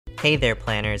Hey there,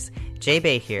 planners.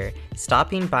 J-Bay here,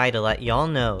 stopping by to let y'all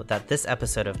know that this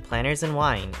episode of Planners and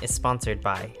Wine is sponsored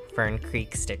by Fern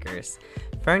Creek Stickers.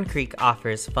 Fern Creek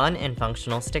offers fun and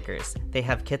functional stickers. They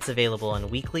have kits available in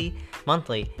weekly,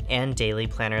 monthly, and daily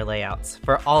planner layouts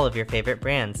for all of your favorite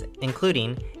brands,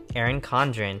 including Erin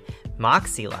Condren,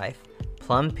 Moxie Life,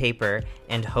 Plum Paper,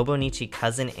 and Hobonichi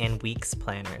Cousin and Weeks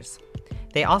planners.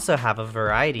 They also have a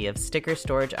variety of sticker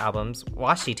storage albums,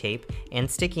 washi tape, and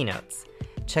sticky notes.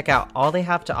 Check out all they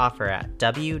have to offer at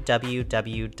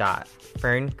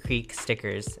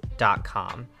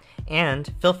www.ferncreekstickers.com.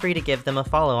 And feel free to give them a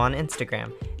follow on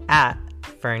Instagram at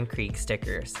Fern Creek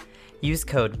Stickers. Use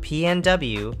code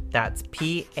PNW, that's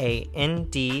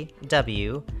PANDW,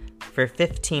 for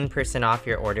 15% off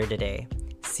your order today.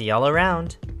 See y'all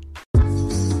around!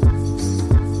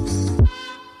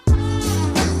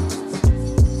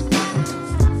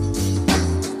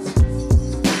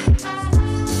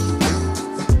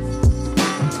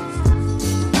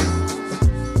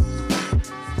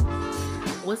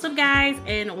 What's up, guys,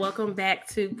 and welcome back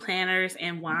to Planners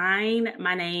and Wine.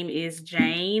 My name is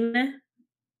Jane.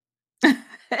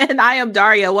 And I am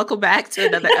Daria. Welcome back to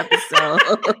another episode.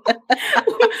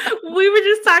 We were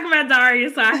just talking about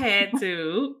Daria, so I had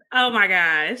to. Oh my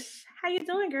gosh. How you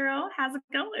doing, girl? How's it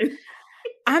going?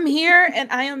 I'm here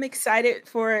and I am excited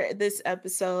for this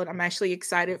episode. I'm actually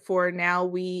excited for now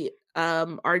we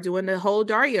are doing the whole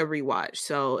Daria rewatch.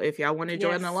 So if y'all want to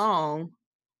join along,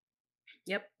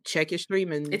 check your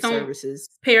streaming services.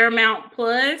 On Paramount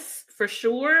Plus for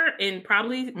sure, and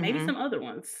probably maybe some other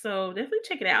ones. So definitely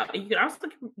check it out. You could also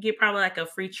get probably like a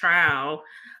free trial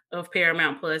of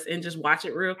Paramount Plus and just watch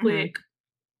it real quick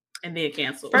and then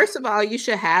cancel. First of all, you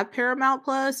should have Paramount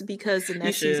Plus because the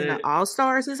next season of All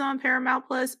Stars is on Paramount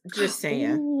Plus. Just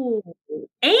saying. Ooh.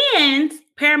 And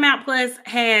Paramount Plus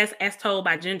has As Told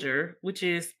by Ginger, which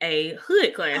is a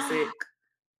hood classic.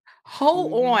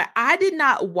 Hold on. I did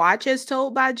not watch As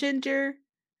Told by Ginger.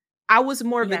 I was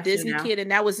more of a Disney kid,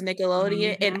 and that was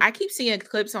Nickelodeon. And I keep seeing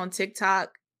clips on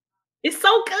TikTok. It's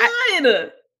so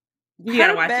good.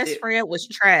 Her best friend was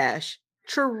trash.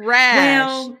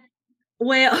 Trash.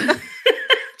 Well,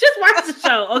 just watch the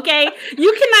show, okay?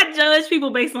 You cannot judge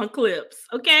people based on clips,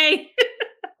 okay?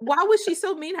 Why was she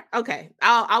so mean? Okay,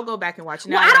 I'll go back and watch it.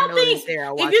 Now I don't think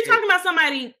if you're talking about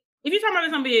somebody. If you're talking about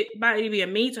somebody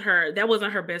being mean to her, that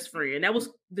wasn't her best friend. That was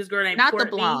this girl named not Courtney.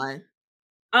 The blonde.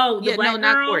 Oh, the black girl?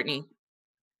 Not Courtney.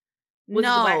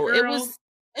 Was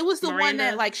it was the one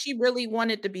that like she really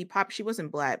wanted to be pop. She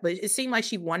wasn't black, but it seemed like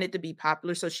she wanted to be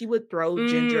popular, so she would throw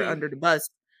Ginger under the bus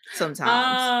sometimes.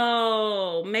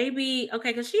 Oh, maybe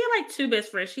okay, because she had like two best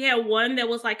friends. She had one that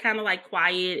was like kind of like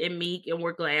quiet and meek and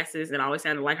wore glasses and always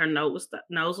sounded like her nose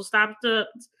was stopped up.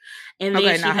 And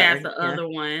then she has the other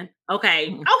one. Okay.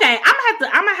 I'm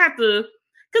gonna have to, because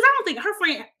I don't think her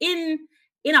friend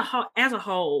as a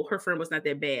whole, her friend was not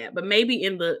that bad, but maybe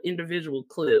in the individual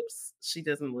clips, she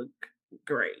doesn't look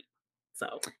great.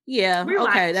 So yeah,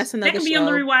 okay, that's another. That can be on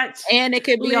the rewatch, and it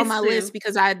could be on my list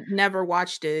because I never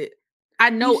watched it. I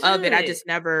know of it. I just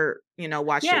never,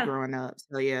 watched it growing up.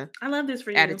 So yeah, I love this for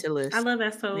you. Add it to the list. I love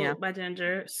As Told by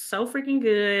Ginger. So freaking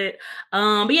good.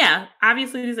 But yeah,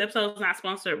 obviously this episode is not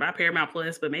sponsored by Paramount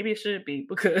Plus, but maybe it should be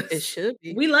because it should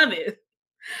be. We love it.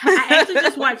 I actually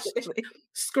just watched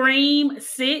Scream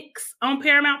 6 on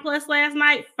Paramount Plus last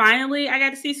night. Finally, I got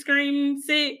to see Scream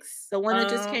 6. The one that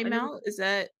just came out? Is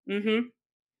that? Mm-hmm.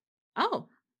 Oh,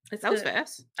 that was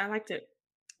fast. I liked it.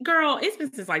 Girl, it's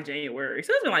been since like January.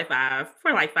 So it's been like 4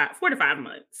 to 5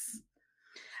 months.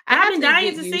 I've been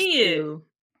dying to see it.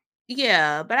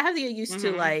 Yeah, but I have to get used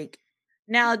to like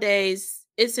nowadays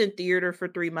it's in theater for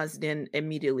 3 months, then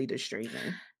immediately to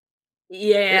streaming.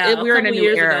 Yeah, we're in a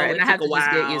new era, and I have to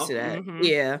just get used to that.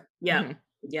 Yeah.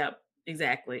 Yep.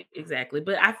 Exactly.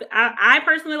 But I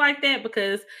personally like that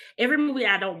because every movie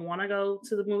I don't want to go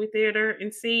to the movie theater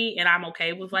and see, and I'm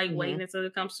okay with like waiting until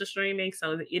it comes to streaming.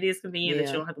 So it is convenient that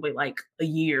you don't have to wait like a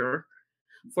year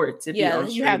for it to be on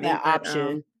streaming. You have that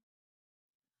option.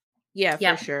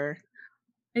 For sure.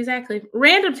 Exactly.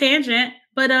 Random tangent,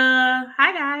 but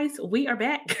hi guys, we are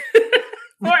back.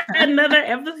 For another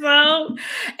episode.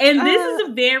 And this is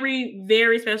a very,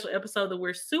 very special episode that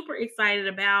we're super excited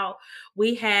about.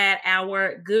 We had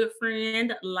our good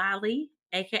friend Lolly,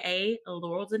 aka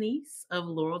Laurel Denise of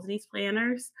Laurel Denise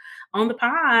Planners, on the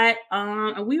pod.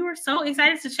 And we were so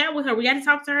excited to chat with her. We got to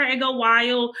talk to her and go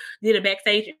wild. Did a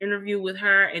backstage interview with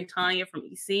her and Tanya from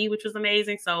EC, which was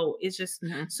amazing. So it's just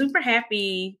super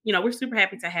happy. We're super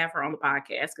happy to have her on the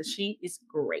podcast because she is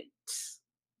great.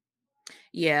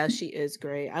 Yeah, she is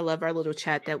great. I love our little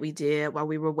chat that we did while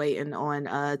we were waiting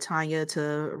on Tanya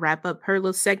to wrap up her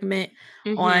little segment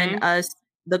on Mm-hmm. us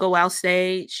the Go Out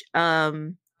stage.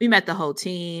 We met the whole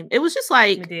team. It was just We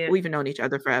like did. we've known each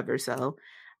other forever. So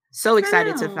I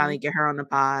excited to finally know. get her on the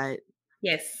pod.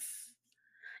 Yes.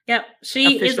 Yep.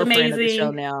 She is Official friend of the show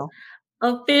amazing. now.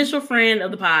 Official friend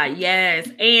of the pod, yes.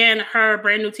 And her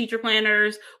brand new teacher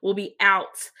planners will be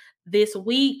out this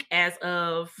week as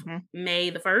of May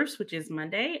the 1st, which is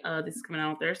Monday. This is coming out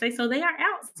on Thursday. So they are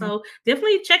out. So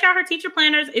definitely check out her teacher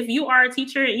planners. If you are a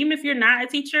teacher, even if you're not a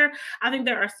teacher, I think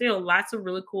there are still lots of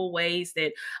really cool ways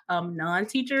that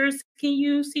non-teachers can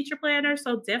use teacher planners.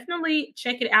 So definitely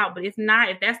check it out. But if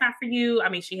that's not for you, I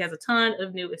mean, she has a ton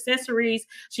of new accessories.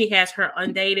 She has her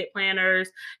undated planners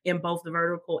in both the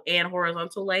vertical and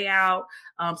horizontal layout.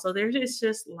 So there's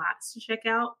just lots to check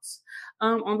out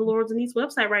on the Laurel Denise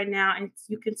website right now. And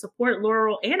you can support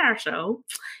Laurel and our show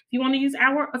if you want to use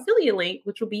our affiliate link,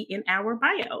 which will be in our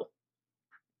bio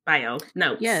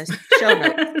notes. Yes, show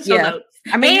notes. Show Yeah. notes.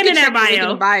 I mean, and you can in check our bio. the link in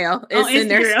the bio. It's in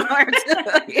there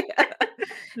Instagram.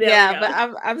 yeah, but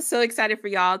I'm so excited for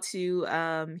y'all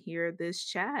to hear this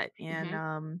chat.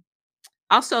 And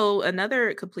also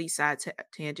another complete side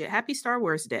tangent. Happy Star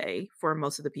Wars Day for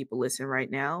most of the people listening right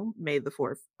now. May the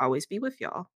 4th always be with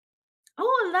y'all.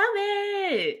 Oh, I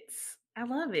love it. I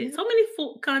love it. So many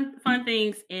fun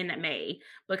things in May,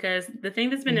 because the thing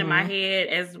that's been in my head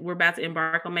as we're about to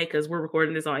embark on May, because we're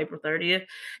recording this on April 30th,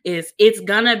 is it's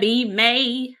gonna be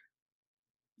May.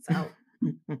 So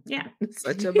yeah.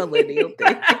 Such a millennial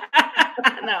thing.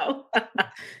 I know.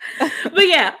 But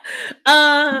yeah,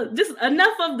 just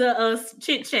enough of the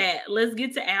chit chat. Let's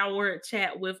get to our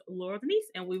chat with Laurel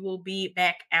Denise, and we will be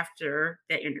back after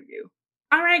that interview.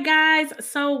 All right, guys.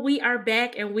 So we are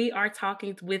back and we are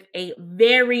talking with a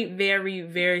very, very,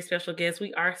 very special guest.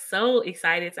 We are so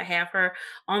excited to have her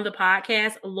on the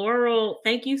podcast. Laurel,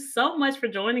 thank you so much for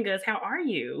joining us. How are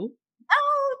you?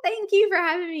 Oh, thank you for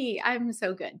having me. I'm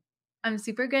so good. I'm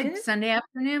super good. Sunday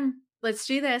afternoon. Let's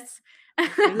do this.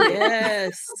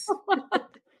 Yes.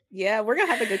 Yeah, we're going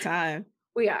to have a good time.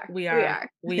 We are. We've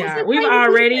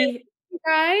already, you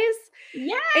guys.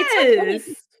 Yes. It's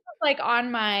so like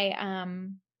on my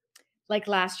like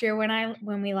last year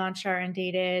when we launched our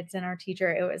Undateds and our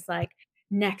teacher, it was like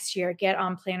next year get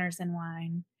on Planners and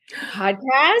Wine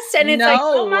podcast, and it's like,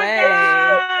 oh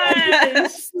my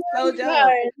gosh, so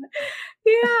dope.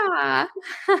 Yeah.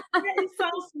 That is so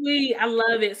sweet. I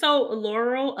love it. So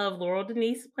Laurel of Laurel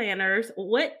Denise Planners,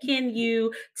 what can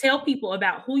you tell people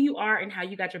about who you are and how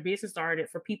you got your business started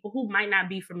for people who might not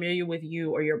be familiar with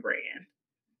you or your brand?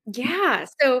 Yeah.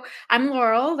 So I'm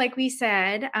Laurel, like we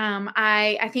said.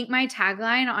 I think my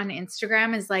tagline on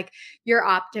Instagram is like, your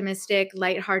optimistic,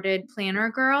 lighthearted planner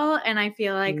girl. And I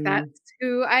feel like that's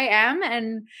who I am.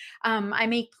 And I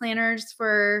make planners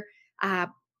for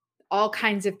all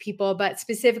kinds of people, but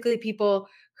specifically people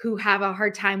who have a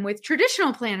hard time with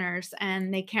traditional planners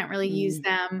and they can't really use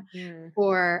them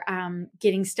for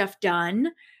getting stuff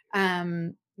done.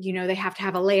 They have to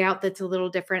have a layout that's a little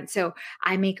different. So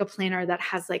I make a planner that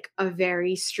has like a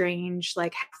very strange,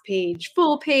 like half page,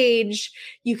 full page.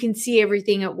 You can see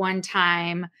everything at one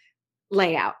time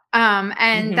layout.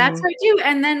 And that's what I do.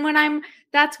 And then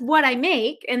that's what I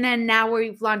make. And then now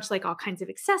we've launched like all kinds of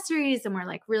accessories and we're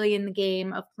like really in the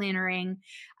game of plannering.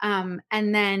 And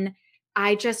then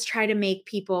I just try to make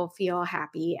people feel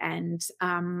happy and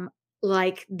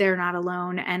like they're not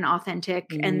alone and authentic,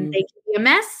 and they can be a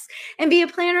mess and be a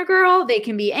planner girl. They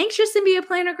can be anxious and be a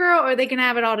planner girl, or they can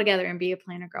have it all together and be a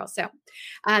planner girl. So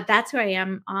that's who I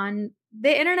am on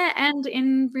the internet and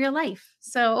in real life.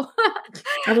 So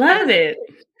I love it.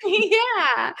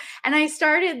 Yeah. And I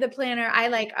started the planner. I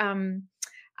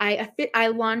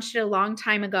launched it a long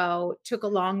time ago, took a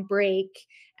long break,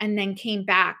 and then came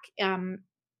back in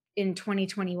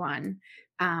 2021.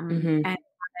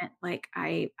 And like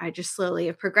I just slowly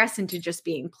have progressed into just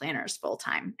being planners full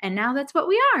time. And now that's what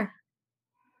we are.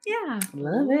 Yeah.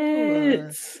 Love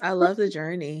it. I love the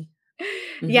journey.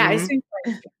 Yeah, it's been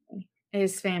quite a journey.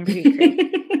 It's been pretty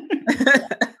crazy.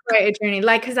 Quite a journey.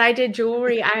 Like, cause I did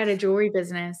jewelry. I had a jewelry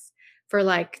business for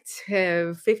like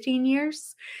 15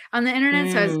 years on the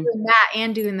internet. So I was doing that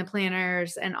and doing the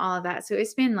planners and all of that. So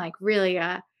it's been like really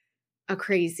a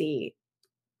crazy,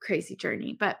 crazy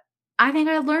journey. But I think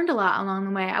I learned a lot along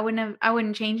the way. I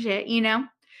wouldn't change it,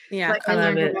 Yeah. Like I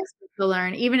learned what I was supposed to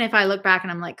learn. Even if I look back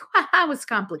and I'm like, wow, that was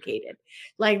complicated.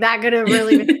 Like that could have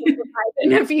really been simplified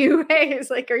in a few ways.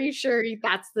 Like, are you sure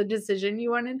that's the decision you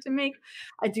wanted to make?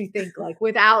 I do think like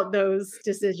without those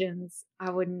decisions, I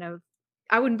wouldn't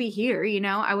be here,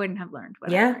 I wouldn't have learned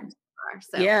what I learned so far.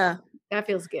 So yeah, that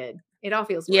feels good. It all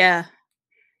feels Yeah.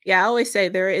 Yeah, I always say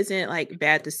there isn't like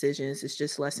bad decisions. It's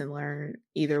just lesson learned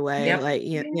either way. Yep. Like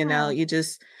you know, you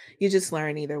just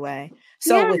learn either way.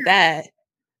 So Yeah. with that,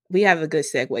 we have a good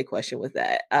segue question with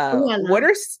that. Oh, What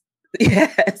are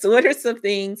yes, what are some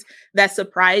things that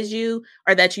surprised you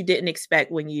or that you didn't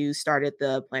expect when you started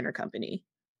the planner company?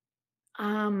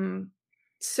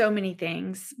 So many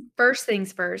things. First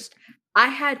things first, I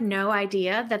had no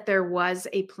idea that there was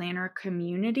a planner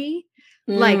community.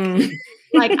 Like when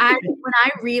I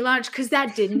relaunched, because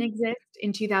that didn't exist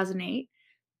in 2008.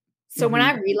 So when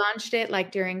I relaunched it,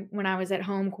 like when I was at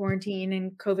home quarantine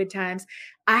and COVID times,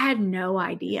 I had no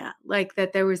idea like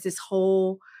that there was this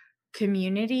whole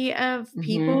community of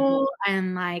people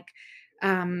and like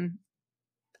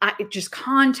just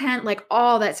content, like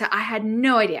all that stuff. I had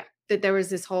no idea that there was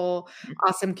this whole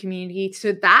awesome community.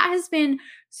 So that has been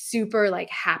super like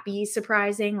happy,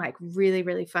 surprising, like really,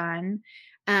 really fun.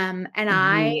 And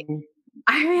I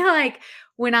feel like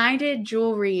when I did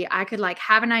jewelry, I could like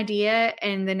have an idea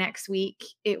and the next week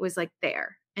it was like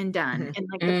there and done. And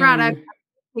like the product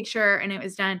picture and it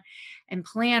was done. And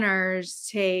planners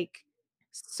take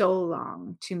so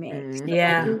long to make. So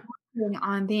like we're working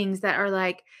on things that are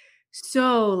like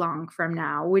so long from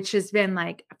now, which has been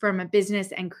like from a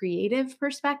business and creative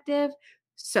perspective,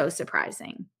 so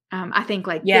surprising. I think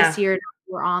like this year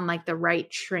we're on like the right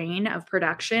train of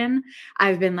production.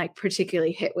 I've been like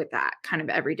particularly hit with that kind of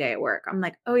every day at work. I'm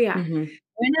like, oh yeah,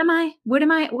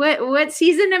 what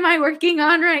season am I working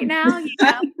on right now? You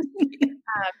know?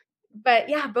 But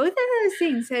yeah, both of those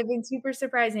things have been super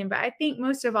surprising. But I think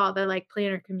most of all, the like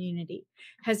planner community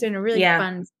has been a really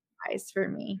fun surprise for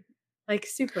me. Like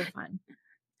super fun.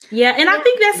 Yeah, and I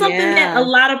think that's something that a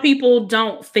lot of people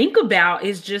don't think about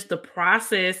is just the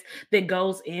process that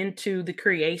goes into the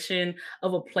creation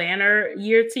of a planner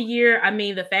year to year. I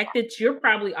mean, the fact that you're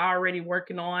probably already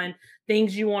working on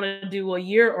things you want to do a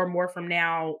year or more from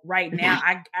now, right now,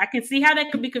 I can see how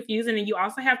that could be confusing. And you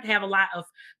also have to have a lot of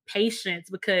patience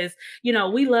because, you know,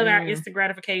 we love our instant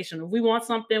gratification. If we want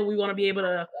something, we want to be able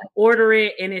to order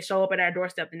it and it show up at our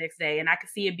doorstep the next day. And I can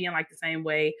see it being like the same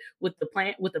way with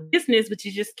the business, but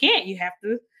you just can't. You have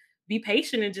to be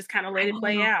patient and just kind of let it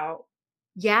play out.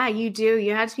 Yeah, you do.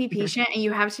 You have to be patient and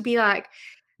you have to be like,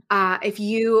 if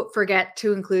you forget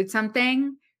to include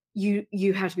something,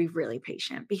 you have to be really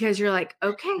patient because you're like,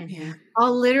 okay,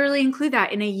 I'll literally include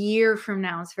that in a year from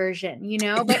now's version, you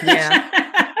know, but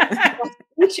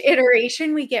each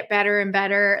iteration we get better and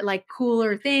better, like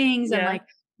cooler things and like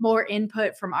more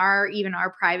input from even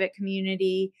our private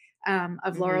community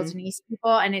of Laurel Denise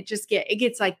people. And it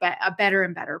gets like a better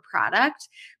and better product,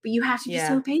 but you have to be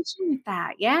so patient with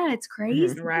that. Yeah. It's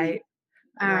crazy. Right.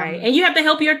 Right. And you have to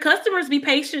help your customers be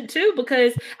patient too,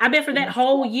 because I bet for that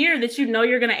whole year that you know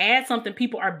you're going to add something,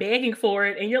 people are begging for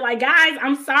it. And you're like, guys,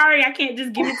 I'm sorry, I can't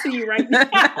just give it to you right now,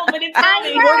 but it's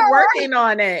coming. We're working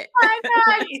on it. I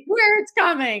know where it's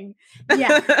coming.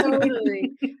 Yeah,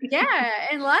 totally. Yeah.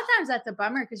 And a lot of times that's a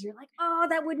bummer because you're like, oh,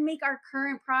 that would make our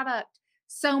current product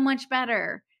so much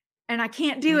better. And I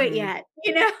can't do it yet,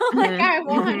 you know, like I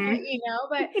want it, you know,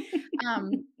 but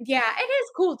yeah, it is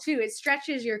cool too. It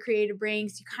stretches your creative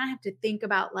brains. You kind of have to think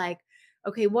about like,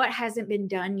 okay, what hasn't been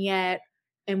done yet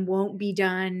and won't be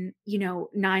done, you know,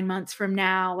 9 months from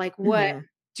now? Like what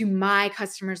do my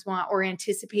customers want or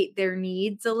anticipate their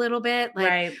needs a little bit?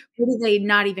 Like what do they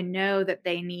not even know that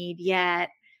they need yet?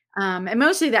 And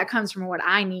mostly that comes from what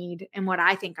I need and what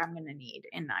I think I'm going to need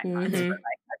in 9 months for like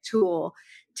a tool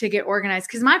to get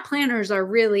organized. Cause my planners are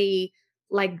really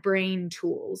like brain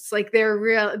tools. Like they're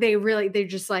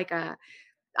just like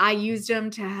I used them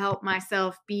to help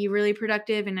myself be really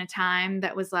productive in a time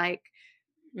that was like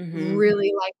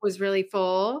really like was really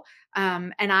full.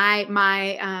 And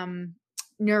my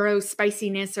neuro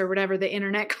spiciness or whatever the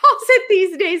internet calls it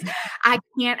these days, I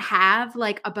can't have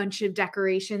like a bunch of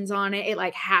decorations on it. It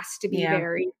like has to be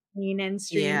very clean and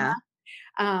streamlined.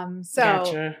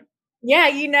 So yeah,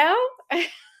 you know,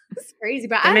 it's crazy,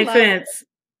 but that makes sense.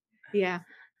 Yeah.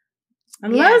 I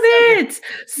love it.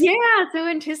 Yeah. So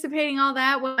anticipating all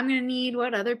that, what I'm going to need,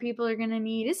 what other people are going to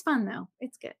need is fun though.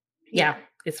 It's good. Yeah.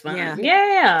 It's fun. Yeah.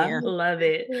 Love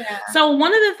it. Yeah. So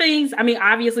one of the things, I mean,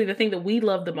 obviously the thing that we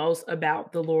love the most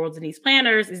about the Laurel Denise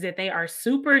planners is that they are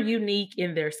super unique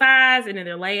in their size and in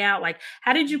their layout. Like,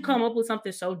 how did you come up with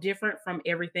something so different from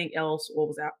everything else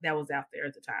that was out there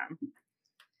at the time?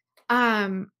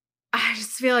 I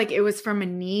just feel like it was from a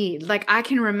need. Like I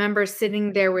can remember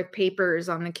sitting there with papers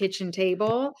on the kitchen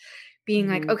table being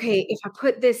like, okay, if I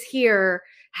put this here,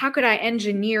 how could I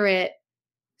engineer it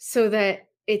so that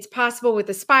it's possible with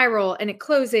a spiral and it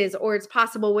closes, or it's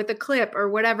possible with a clip or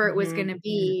whatever it was going to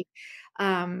be.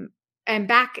 and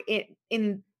back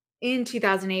in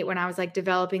 2008, when I was like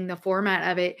developing the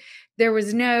format of it, there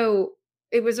was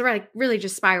it was like really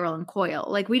just spiral and coil.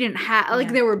 Like we didn't have,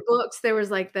 like there were books, there was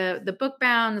like the book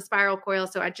bound, the spiral coil.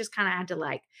 So I just kind of had to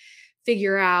like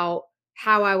figure out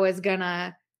how I was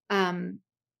gonna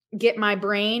get my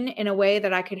brain in a way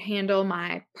that I could handle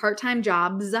my part-time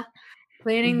jobs,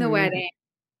 planning the wedding,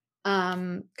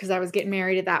 because I was getting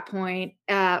married at that point,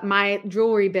 my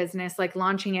jewelry business, like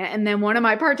launching it. And then one of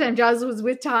my part-time jobs was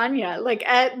with Tanya, like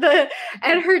at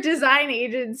her design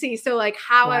agency. So like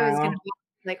how I was going to do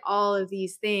like all of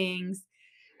these things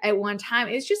at one time.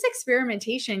 It's just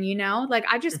experimentation, like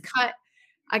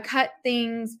I cut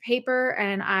things, paper,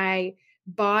 and I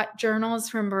bought journals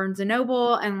from Barnes and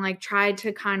Noble and like tried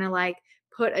to kind of like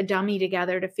put a dummy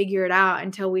together to figure it out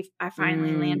until I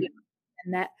finally landed.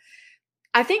 And that,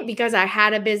 I think because I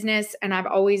had a business and I've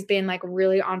always been like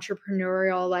really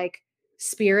entrepreneurial, like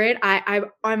spirit,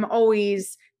 I'm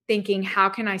always thinking, how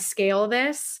can I scale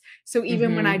this? So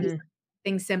even when I do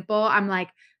things simple, I'm like,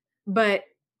 but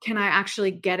can I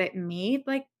actually get it made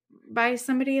like by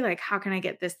somebody? Like, how can I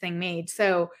get this thing made?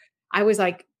 So I was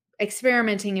like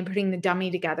experimenting and putting the dummy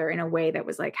together in a way that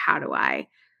was like, how do I,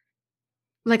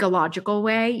 like a logical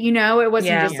way, it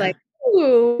wasn't just like,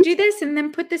 ooh, do this and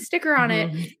then put this sticker on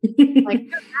it. Like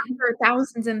for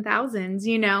thousands and thousands,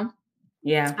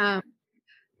 Yeah.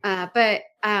 But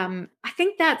I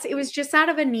think it was just out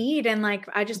of a need, and like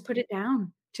I just put it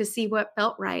down to see what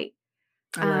felt right.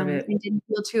 I love it. It didn't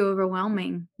feel too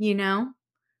overwhelming, Yeah.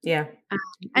 And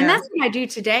that's what I do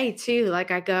today too.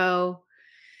 Like I go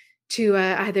to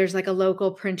there's like a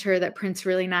local printer that prints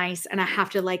really nice, and I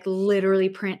have to like literally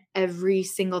print every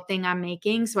single thing I'm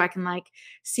making so I can like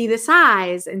see the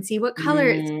size and see what color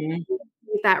it's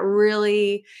that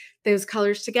really those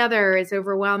colors together is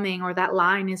overwhelming, or that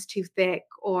line is too thick,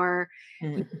 or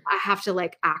I have to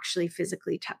like actually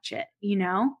physically touch it,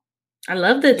 I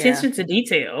love the attention to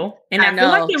detail, and I feel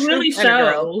like it really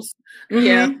shows.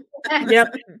 Yeah.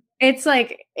 Yep. It's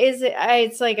like,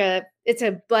 it's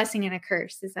a blessing and a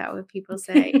curse. Is that what people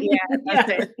say? Yeah. That's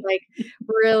it. Like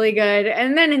really good.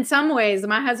 And then in some ways,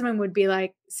 my husband would be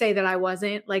like, say that I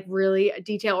wasn't like really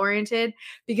detail oriented,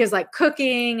 because like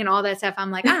cooking and all that stuff,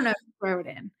 I'm like, I don't know, throw it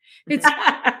in. We're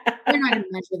not going to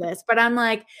measure this, but I'm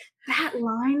like, that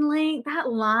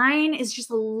line is just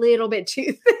a little bit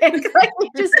too thick. Like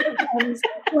it just depends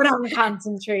what I'm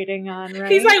concentrating on,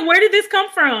 right? He's like, where did this come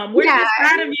from? Where did this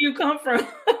side of you come from?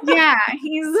 Yeah,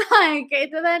 he's like,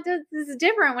 this is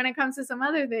different when it comes to some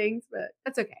other things, but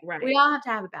that's okay. Right. We all have to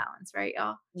have a balance, right,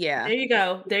 y'all? Yeah. There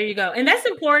you go. And that's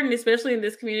important, especially in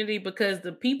this community, because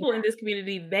the people in this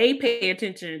community, they pay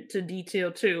attention to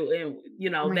detail too. And,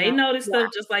 they notice stuff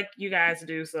just like you guys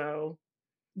do. So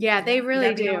yeah, they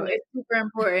really do. It's super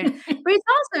important. But it's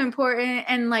also important,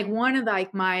 and like one of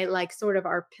like my like sort of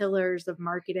our pillars of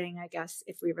marketing, I guess,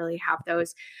 if we really have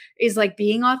those, is like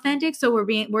being authentic. So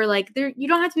we're like, there, you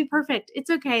don't have to be perfect. It's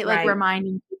okay. Like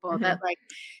reminding people that like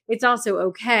it's also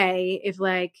okay if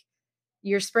like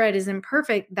your spread isn't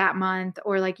perfect that month,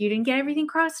 or like you didn't get everything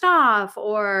crossed off,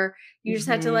 or you just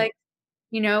had to like,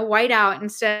 white out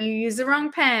instead you use the wrong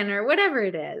pen or whatever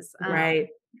it is. Right.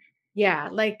 Yeah,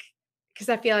 like because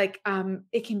I feel like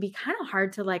it can be kind of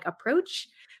hard to like approach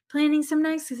planning some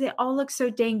nights because they all look so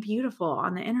dang beautiful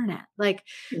on the internet. Like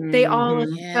they all look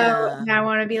so, and I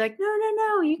want to be like,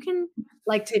 no, you can,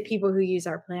 like, to people who use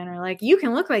our planner, like you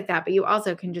can look like that, but you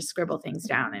also can just scribble things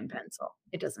down in pencil.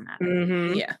 It doesn't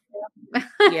matter.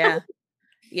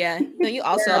 Yeah. No, you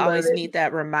also always need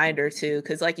that reminder too,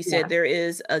 because like you said, there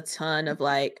is a ton of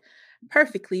like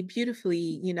perfectly,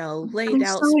 beautifully, laid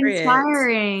out so spreads.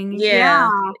 Inspiring.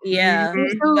 Yeah.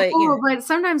 So cool, but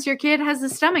sometimes your kid has a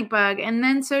stomach bug, and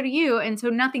then so do you, and so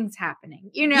nothing's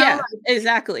happening. Yeah, like,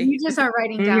 exactly. You just are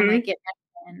writing down like it,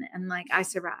 and like I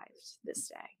survived this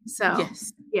day. So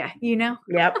yeah,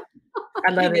 Yep.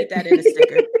 I love it. That in a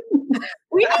sticker.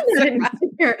 We need that in a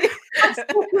sticker.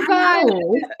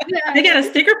 They got a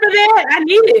sticker for that? I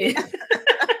need it.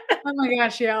 Oh my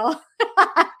gosh, y'all.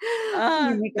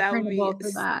 Make a printable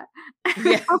for that.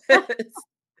 Yes.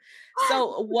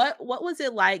 So what was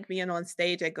it like being on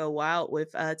stage at Go Wild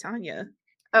with Tanya?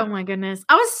 Oh my goodness.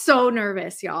 I was so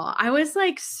nervous, y'all. I was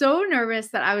like so nervous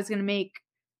that I was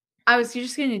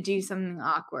just going to do something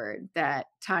awkward that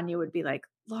Tanya would be like,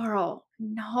 Laurel,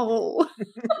 no.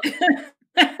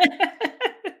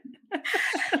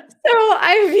 So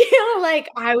I feel like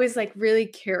I was like really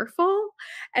careful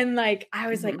And like, I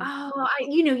was like, oh,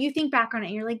 you think back on it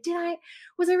and you're like,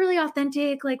 was I really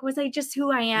authentic? Like, was I just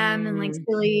who I am and like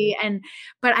silly?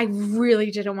 But I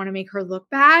really didn't want to make her look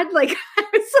bad. Like, I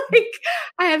was like,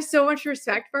 I have so much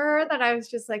respect for her that I was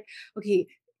just like, okay,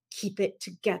 keep it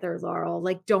together, Laurel.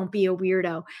 Like, don't be a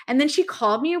weirdo. And then she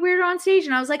called me a weirdo on stage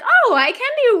and I was like, oh, I can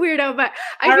be a weirdo, but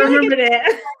I feel remember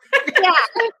that. Yeah.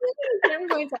 At certain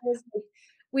points I was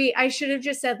like, I should have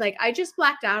just said, like, I just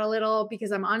blacked out a little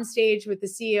because I'm on stage with the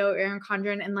CEO, Aaron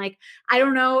Condren, and like, I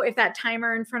don't know if that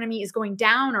timer in front of me is going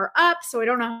down or up, so I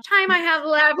don't know how much time I have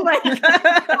left. Like,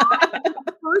 I'm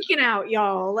freaking out,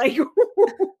 y'all. Like,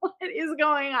 what is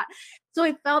going on? So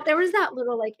I felt there was that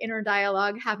little like inner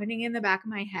dialogue happening in the back of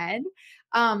my head.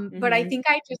 But I think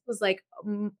I just was like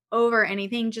over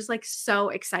anything, just like so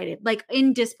excited, like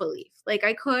in disbelief. Like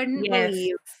I couldn't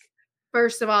believe,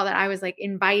 first of all, that I was like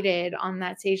invited on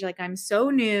that stage. Like I'm so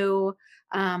new.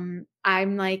 I'm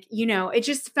like, it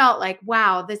just felt like,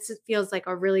 wow, this feels like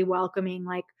a really welcoming,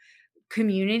 like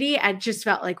community. I just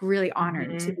felt like really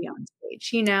honored to be on stage,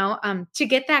 to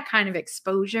get that kind of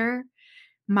exposure.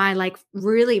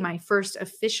 My first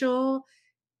official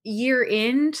year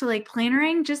into like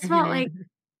plannering just felt like,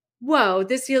 whoa,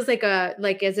 this feels like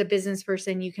as a business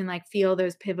person, you can like feel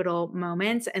those pivotal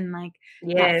moments. And like,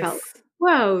 that felt,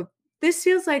 whoa, this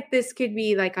feels like this could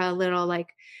be like a little like,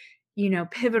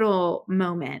 pivotal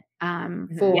moment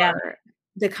for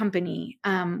the company,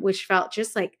 which felt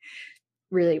just like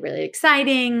really, really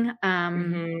exciting.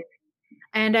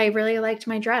 And I really liked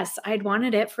my dress. I'd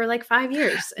wanted it for like 5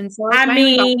 years. And so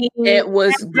it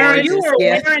was girl, gorgeous. you were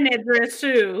wearing that dress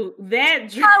too. That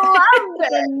dress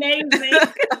was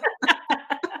amazing.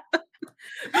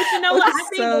 But you know what? I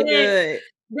think so good.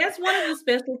 That's one of the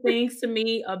special things to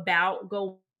me about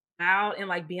Go Wild and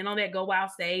like being on that Go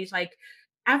Wild stage. Like,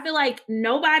 I feel like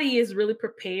nobody is really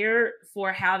prepared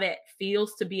for how that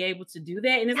feels to be able to do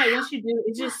that. And it's like, once you do,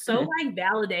 it's just so like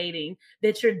validating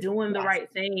that you're doing the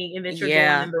right thing and that you're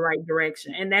going in the right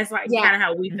direction. And that's like kind of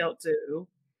how we felt too.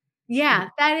 Yeah,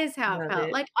 that is how it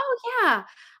felt. Like, oh yeah,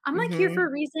 I'm like here for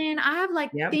a reason. I have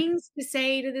like things to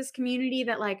say to this community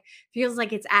that like feels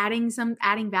like it's adding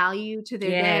value to their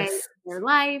day, their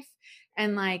life.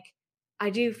 And like, I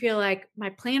do feel like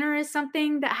my planner is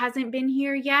something that hasn't been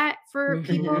here yet for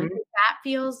people. That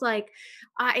feels like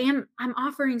I'm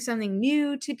offering something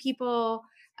new to people.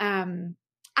 I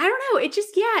don't know. It just,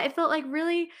 it felt like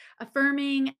really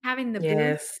affirming. Having the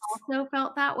booth also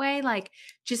felt that way. Like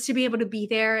just to be able to be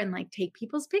there and like take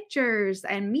people's pictures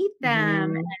and meet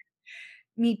them and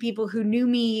meet people who knew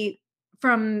me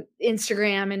from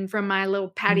Instagram and from my little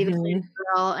Patty the Planner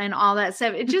Girl and all that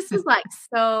stuff. It just was like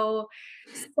so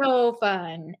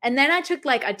fun. And then I took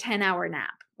like a 10-hour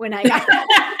nap when I got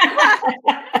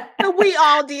We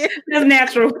all did. That's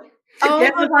natural.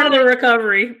 That's a part of the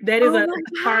recovery. That is a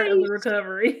part of the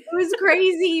recovery. It was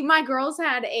crazy. My girls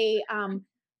had a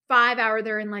 5-hour,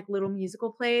 they're in like little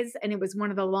musical plays, and it was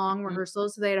one of the long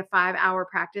rehearsals. So they had a 5-hour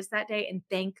practice that day. And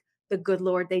thank the good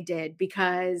Lord they did,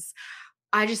 because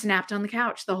I just napped on the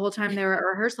couch the whole time they were at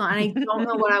rehearsal. And I don't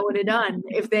know what I would have done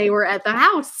if they were at the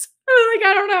house. Like,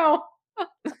 I don't know.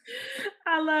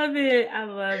 I love it. I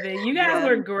love it. You guys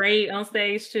were great on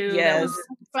stage too. That was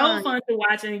so fun to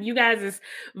watch. And you guys'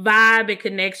 vibe and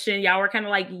connection, y'all were kind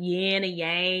of like yin and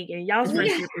yang, and y'all's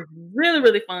friendship is really,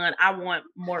 really fun. I want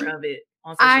more of it.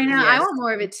 I know. I want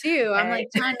more of it too. I'm like,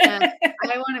 Tanya,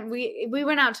 we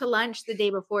went out to lunch the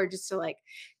day before just to like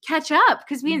catch up,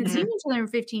 because we hadn't seen each other in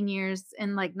 15 years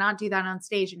and like not do that on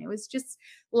stage. And it was just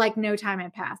like no time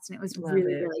had passed, and it was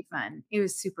really fun. It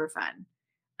was super fun.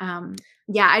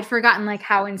 I'd forgotten like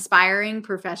how inspiring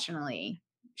professionally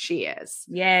she is.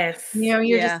 Yes. You're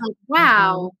just like,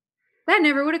 wow, that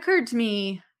never would have occurred to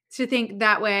me to think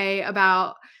that way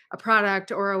about a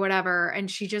product or whatever.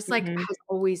 And she just like has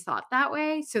always thought that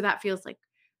way. So that feels like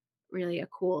really a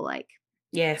cool, like,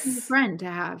 friend to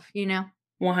have,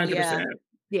 100%.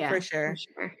 Yeah. For sure.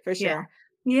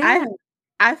 Yeah.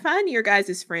 I find your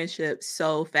guys' friendship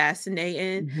so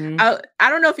fascinating. I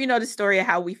don't know if you know the story of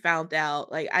how we found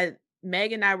out. Like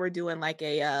Meg and I were doing like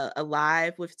a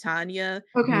live with Tanya.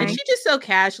 Okay. And she just so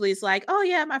casually is like, oh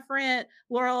yeah, my friend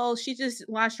Laurel, she just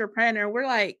launched her planner. We're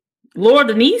like, Laurel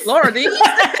Denise? Tanya,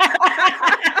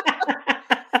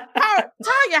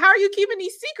 how are you keeping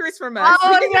these secrets from us?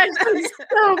 Oh my gosh, that's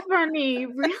so funny.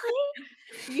 Really?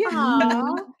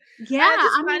 Yeah. Yeah.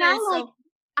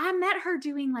 I met her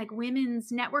doing like women's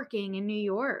networking in New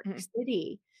York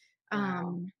City.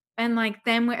 Wow. And like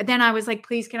then I was like,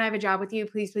 please, can I have a job with you?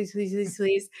 Please, please, please, please,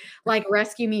 please, like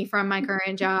rescue me from my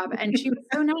current job. And she was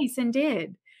so nice and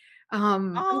did. I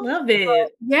love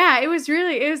it. Yeah, it was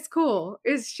cool.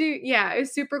 It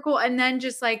was super cool. And then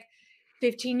just like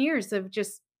 15 years of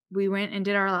just we went and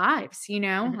did our lives,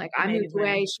 like I moved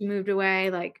away, she moved away,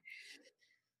 like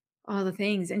all the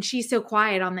things. And she's so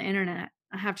quiet on the internet.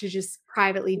 I have to just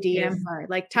privately DM her,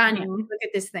 like, Tanya, look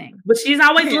at this thing. But she's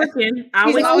always looking. I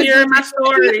always hear my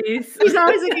stories. She's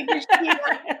always looking.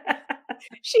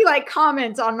 She like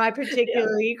comments on my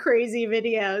particularly crazy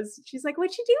videos. She's like,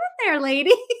 "What you doing there,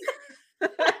 lady?"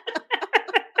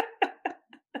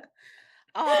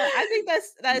 Oh, I think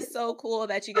that's so cool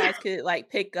that you guys could like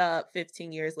pick up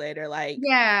 15 years later, like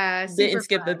didn't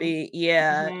skip a beat.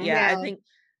 Yeah.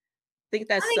 I think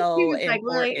that's so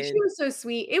important. She was so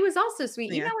sweet. It was also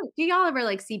sweet. You know, do y'all ever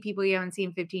like see people you haven't seen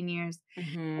in 15 years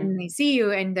and they see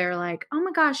you and they're like, "Oh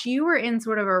my gosh, you were in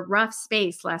sort of a rough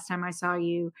space last time I saw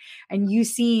you and you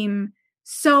seem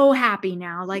so happy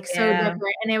now, like so different."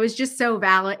 And it was just so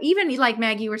valid. Even like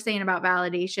Maggie were saying about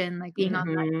validation, like being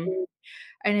on that page.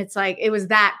 And it's like, it was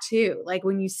that too. Like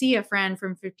when you see a friend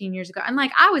from 15 years ago, and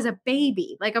like, I was a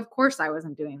baby. Like, of course I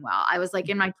wasn't doing well. I was like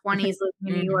in my 20s living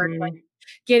in New York, like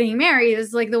getting married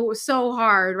is like so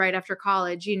hard right after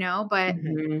college, but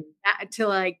to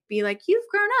like, be like, you've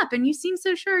grown up and you seem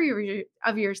so sure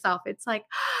of yourself. It's like,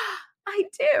 I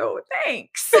do.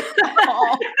 Thanks.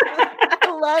 I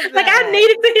love that. Like I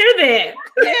needed to hear that.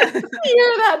 Yeah.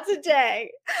 Hear that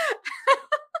today.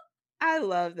 I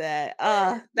love that.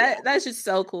 That's just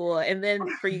so cool. And then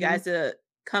for you guys to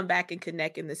come back and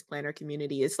connect in this planner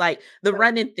community, it's like the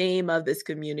running theme of this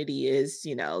community is,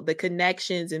 the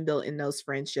connections and building those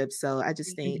friendships. So I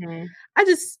just think, I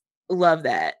just love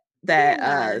that.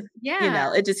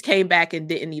 It just came back and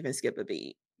didn't even skip a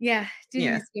beat. Yeah,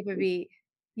 didn't skip a beat.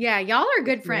 Yeah, y'all are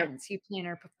good friends, you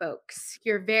planner folks.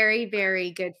 You're very,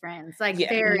 very good friends. Like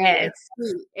it's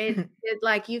sweet. It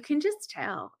like you can just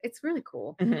tell. It's really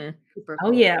cool. Super cool.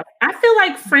 Oh yeah. I feel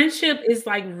like friendship is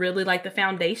like really like the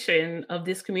foundation of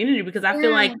this community because I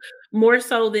feel like more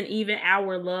so than even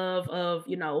our love of,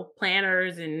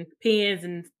 planners and pens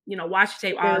and, washi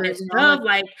tape, all that stuff.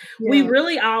 Like we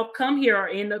really all come here or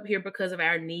end up here because of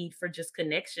our need for just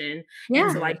connection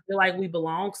and to like feel like we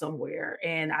belong somewhere.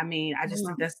 And I mean, I just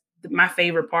think that's my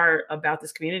favorite part about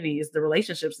this community is the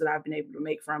relationships that I've been able to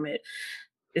make from it.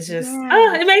 It's just,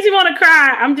 it makes me want to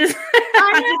cry. I'm just,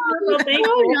 it's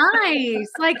so nice.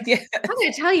 Like, I'm going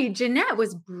to tell you, Jeanette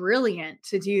was brilliant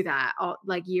to do that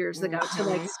like years ago to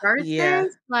like start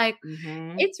this. Like,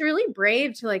 it's really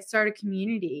brave to like start a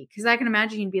community because I can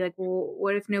imagine you'd be like, well,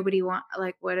 what if nobody what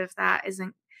if that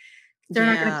isn't, they're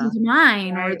not going to come to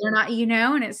mine or they're not,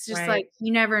 and it's just like,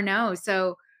 you never know.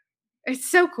 So it's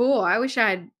so cool.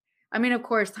 I mean, of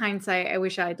course, hindsight, I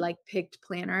wish I'd like picked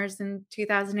planners in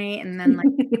 2008 and then like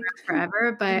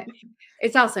forever, but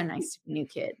it's also nice to be a new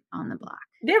kid on the block.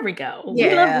 There we go.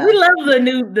 Yeah. We love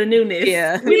the newness.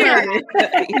 Yeah. We love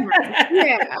it.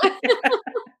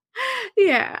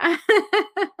 Yeah.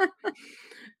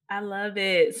 I love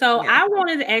it. So I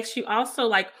wanted to ask you also,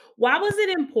 like, why was it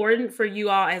important for you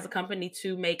all as a company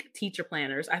to make teacher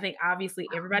planners? I think obviously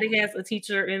everybody has a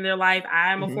teacher in their life.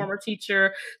 I'm a former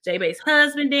teacher. J-Bay's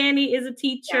husband, Danny, is a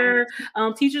teacher.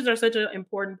 Teachers are such an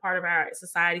important part of our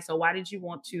society. So why did you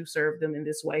want to serve them in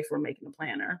this way for making a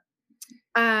planner?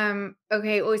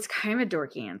 Okay, well, it's kind of a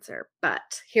dorky answer,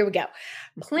 but here we go.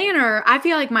 Planner, I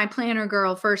feel like my planner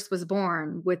girl first was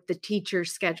born with the teacher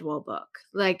schedule book.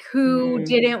 Like, who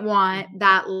didn't want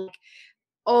that like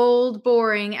old,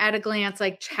 boring, at a glance,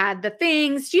 like had the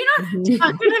things, you know what I'm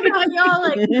talking about, y'all?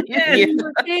 Like, you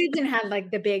were kids and had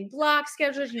like the big block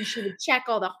schedules, and she would check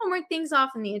all the homework things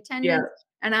off and the attendance.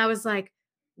 And I was like,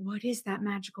 what is that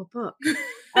magical book?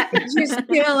 I just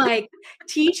feel like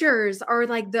teachers are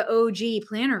like the OG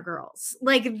planner girls.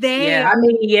 Like they I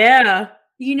mean,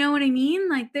 you know what I mean?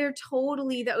 Like they're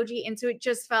totally the OG. And so it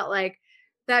just felt like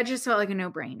a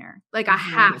no-brainer. Like I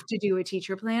have to do a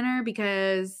teacher planner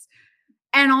because,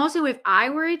 and also if I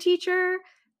were a teacher,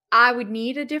 I would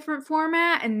need a different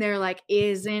format and there like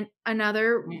isn't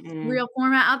another real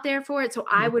format out there for it. So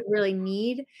I would really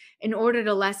need, in order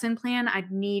to lesson plan,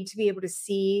 I'd need to be able to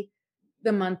see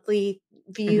the monthly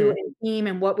view and theme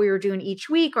and what we were doing each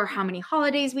week or how many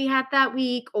holidays we had that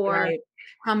week or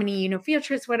how many, field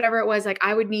trips, whatever it was. Like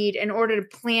I would need, in order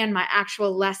to plan my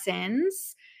actual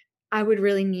lessons, I would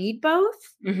really need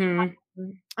both.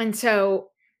 And so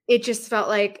it just felt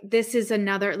like this is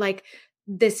another, like,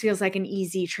 this feels like an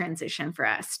easy transition for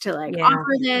us to like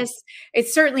offer this.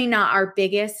 It's certainly not our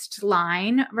biggest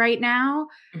line right now.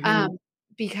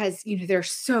 Because, there's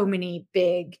so many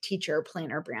big teacher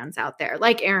planner brands out there,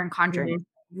 like Erin Condren.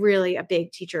 really a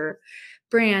big teacher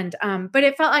brand. But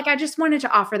it felt like I just wanted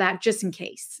to offer that just in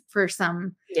case for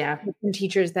some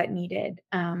teachers that needed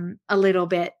a little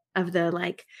bit of the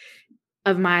like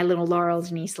of my little Laurel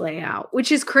Denise layout,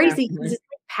 which is crazy because it's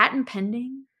like patent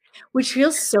pending, which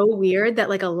feels so weird that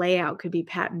like a layout could be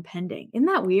patent pending. Isn't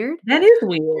that weird? That is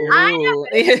weird. I know.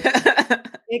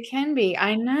 It can be.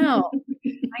 I know.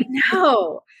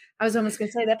 I was almost going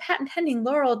to say that patent pending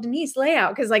Laurel Denise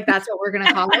layout because like that's what we're going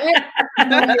to call it.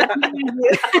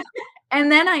 And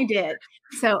then I did.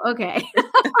 So, okay.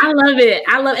 I love it.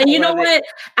 And you know what?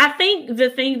 I think the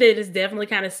thing that is definitely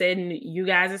kind of setting you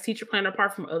guys as teacher planner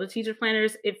apart from other teacher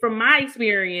planners, from my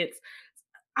experience,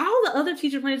 all the other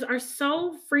teacher planners are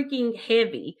so freaking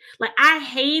heavy. Like I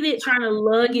hated trying to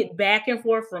lug it back and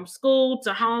forth from school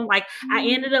to home. Like I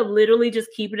ended up literally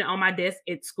just keeping it on my desk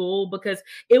at school because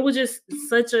it was just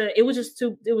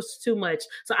too much.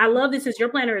 So I love this. Since your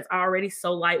planner is already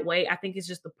so lightweight, I think it's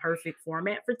just the perfect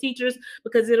format for teachers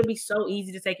because it'll be so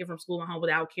easy to take it from school and home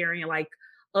without carrying like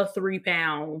a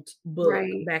 3-pound book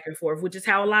back and forth, which is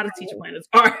how a lot of teacher planners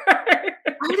are.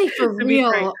 Are they for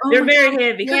real? They're very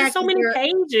heavy because there's so many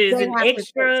pages and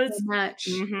extras. So much.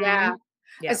 Yeah.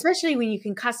 Especially when you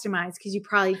can customize because you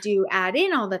probably do add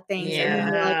in all the things. Yeah.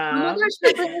 And you're like, oh my gosh,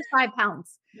 my planner's 5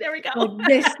 pounds. There we go. Like,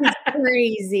 this is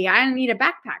crazy. I need a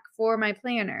backpack for my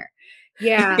planner.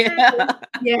 Yeah.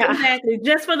 Exactly.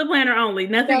 Just for the planner only.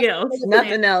 Nothing else.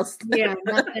 Nothing else. Yeah.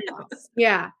 Nothing else.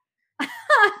 Yeah.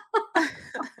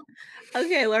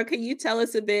 Okay, Laura, can you tell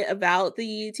us a bit about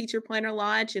the teacher planner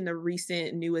launch and the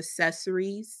recent new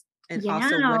accessories? And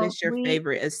also, what is your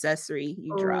favorite accessory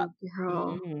you dropped?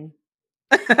 Girl.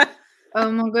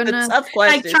 Oh my goodness. Tough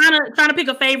question. Like trying to pick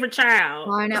a favorite child.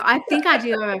 Oh, I know. I think I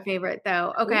do have a favorite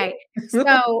though. Okay.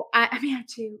 So I have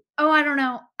 2. Oh, I don't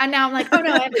know. And now I'm like, oh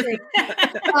no, I have 3.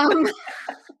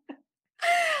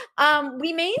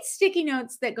 We made sticky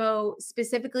notes that go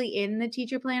specifically in the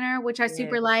teacher planner, which I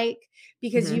super like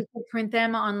because you can print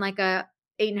them on like a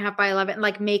 8.5 by 11,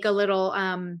 like make a little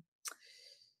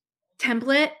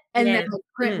template and then like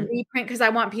reprint because I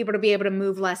want people to be able to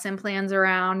move lesson plans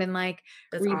around and like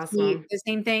repeat the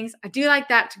same things. I do like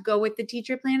that to go with the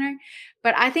teacher planner,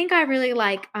 but I think I really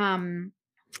like I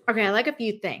like a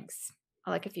few things.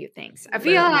 I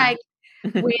feel like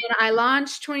when I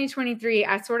launched 2023,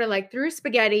 I sort of like threw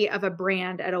spaghetti of a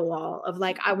brand at a wall of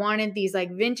like, I wanted these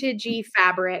like vintagey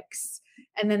fabrics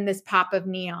and then this pop of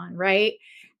neon, right?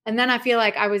 And then I feel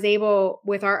like I was able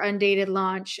with our undated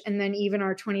launch and then even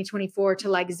our 2024 to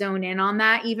like zone in on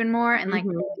that even more and like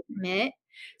really commit.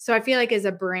 So I feel like as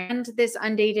a brand, this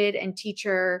undated and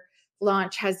teacher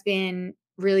launch has been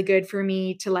really good for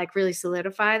me to like really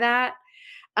solidify that.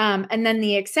 And then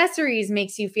the accessories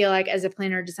makes you feel like as a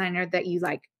planner designer that you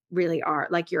like really are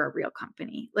like you're a real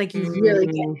company. Like you really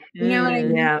can, you know what I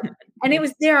mean? Yeah.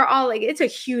 And they're all like, it's a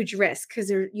huge risk because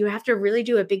you have to really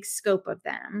do a big scope of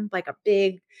them, like a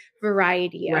big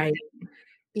variety of them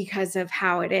because of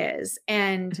how it is.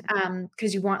 And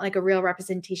because you want like a real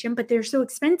representation, but they're so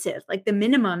expensive. Like the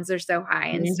minimums are so high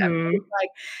and stuff. It's like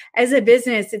as a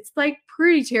business, it's like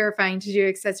pretty terrifying to do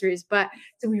accessories. But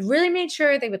so we really made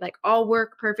sure they would like all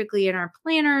work perfectly in our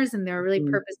planners and they were really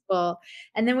purposeful.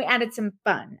 And then we added some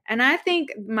fun. And I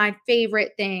think my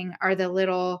favorite thing are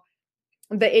the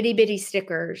itty bitty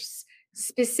stickers,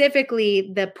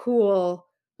 specifically the pool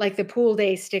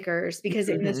day stickers, because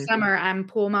in the summer I'm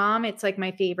pool mom. It's like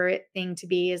my favorite thing to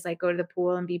be is like go to the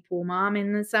pool and be pool mom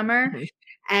in the summer.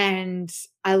 And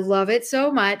I love it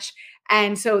so much.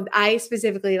 And so I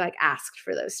specifically like asked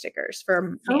for those stickers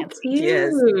for Nancy.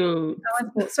 Yes.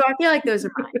 So I feel like those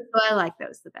are mine. So I like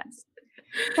those the best.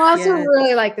 I also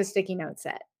really like the sticky note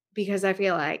set because I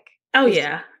feel like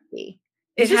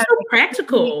it's just so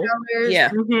practical.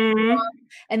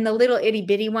 And the little itty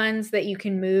bitty ones that you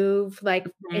can move like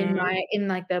in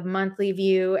like the monthly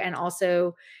view and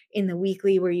also in the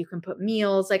weekly where you can put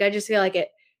meals. Like I just feel like it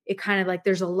kind of like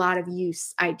there's a lot of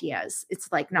use ideas. It's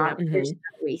like not there's a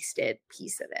wasted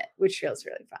piece of it, which feels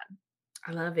really fun.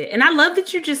 I love it. And I love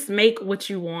that you just make what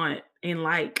you want and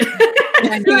like.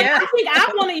 I think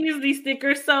I want to use these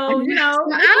stickers. So, you know.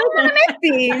 I want to make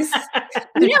these.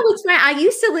 You know what's right? I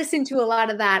used to listen to a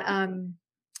lot of that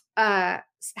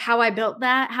How I Built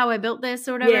This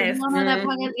or whatever. Yes. You know that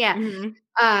podcast? Yeah.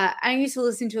 I used to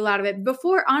listen to a lot of it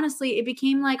before, honestly, it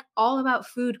became like all about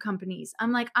food companies.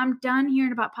 I'm like, I'm done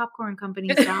hearing about popcorn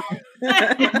companies now.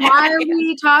 Why are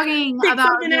we talking about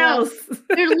something else?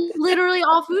 They're literally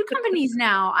all food companies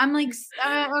now. I'm like,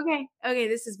 okay,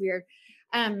 this is weird.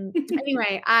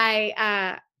 Anyway,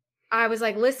 I was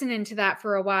like listening to that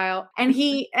for a while, and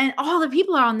and all the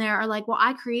people on there are like, well,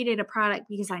 I created a product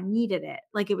because I needed it.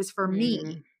 Like it was for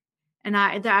me. And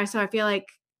so I feel like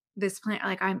this plant,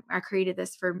 like I created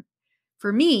this for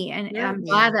me. And I'm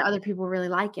glad that other people really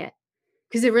like it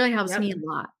because it really helps me a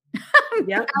lot.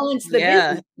 Balance the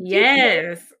business.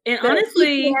 Yes. And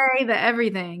honestly, the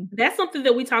everything. That's something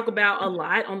that we talk about a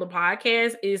lot on the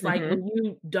podcast is like when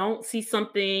you don't see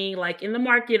something like in the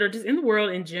market or just in the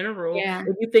world in general,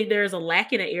 if you think there's a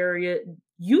lack in an area,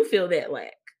 you feel that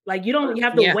lack. Like you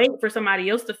have to wait for somebody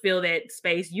else to fill that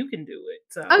space. You can do it.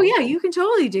 So you can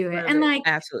totally do it. And like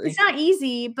absolutely, it's not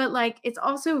easy, but like it's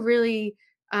also really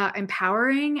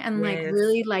empowering and like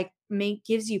really like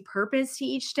gives you purpose to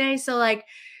each day. So like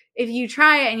if you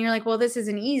try it and you're like, well, this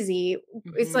isn't easy,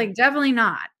 it's like definitely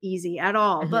not easy at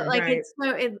all. But like it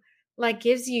like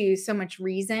gives you so much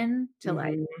reason to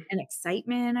like an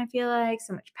excitement, I feel like,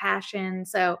 so much passion.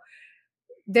 So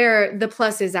the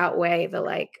pluses outweigh the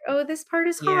like, oh, this part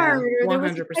is hard, or 100%. There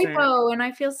was a typo and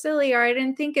I feel silly, or I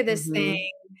didn't think of this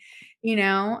thing,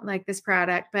 like this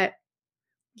product. But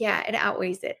yeah, it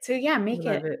outweighs it. So yeah, make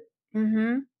it.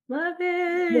 Love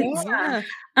it. Yeah.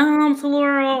 So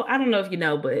Laurel, I don't know if you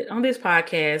know, but on this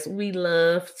podcast, we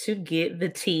love to get the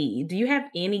tea. Do you have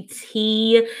any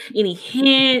tea, any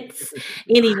hints,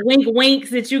 any winks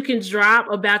that you can drop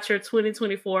about your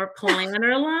 2024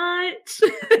 planner launch?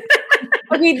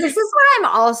 Okay, this is what I'm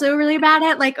also really bad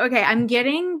at. Like, okay, I'm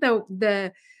getting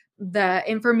the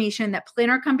information that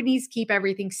planner companies keep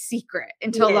everything secret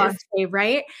until launch day,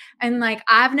 right? And like,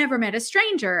 I've never met a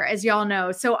stranger, as y'all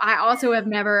know. So I also I've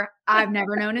never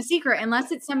known a secret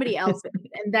unless it's somebody else.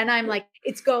 And then I'm like,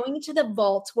 it's going to the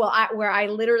vault where I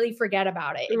literally forget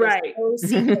about it. It is so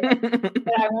secret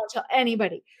that I won't tell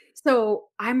anybody. So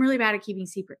I'm really bad at keeping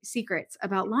secrets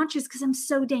about launches because I'm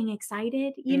so dang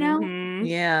excited, Yeah.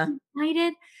 I'm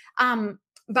excited.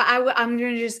 But I'm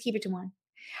going to just keep it to one.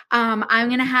 I'm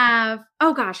going to have,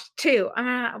 two. Two.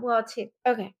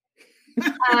 Okay.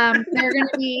 There are going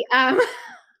to be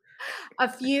a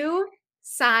few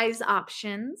size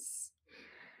options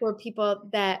for people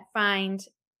that find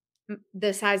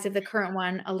the size of the current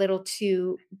one a little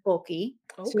too bulky.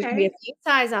 Okay. So we can be a few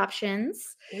size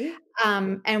options.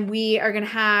 And we are going to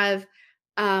have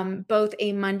both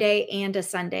a Monday and a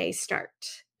Sunday start.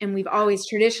 And we've always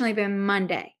traditionally been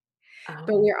Monday.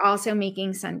 But we're also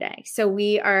making Sunday. So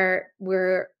we're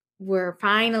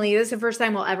finally, this is the first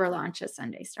time we'll ever launch a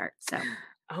Sunday start. So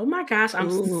oh my gosh, I'm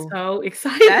so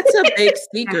excited. That's a big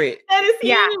secret. That is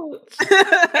huge.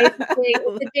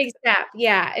 It's a big step.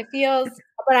 Yeah, it feels,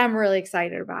 but I'm really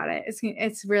excited about it.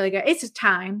 It's really good. It's just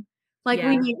time. Like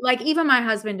we need, like even my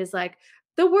husband is like,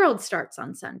 the world starts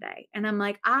on Sunday. And I'm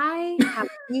like, I have a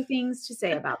few things to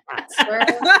say about that, sir.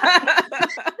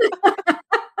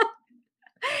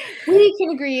 We can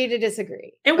agree to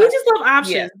disagree. And we just love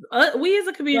options. We as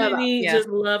a community just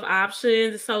love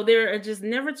options. So there are just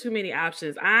never too many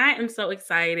options. I am so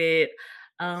excited.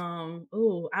 I don't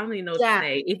even know what to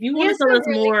say. If you want to tell us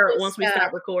really more once we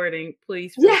stop recording,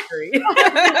 please feel free.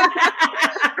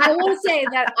 I will say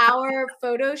that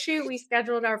we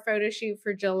scheduled our photo shoot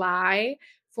for July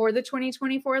for the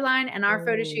 2024 line. And our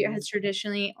photo shoot has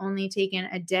traditionally only taken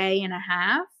a day and a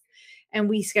half. And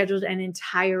we scheduled an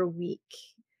entire week.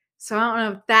 So I don't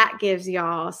know if that gives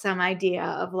y'all some idea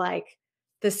of like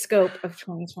the scope of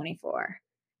 2024.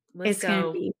 It's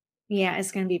going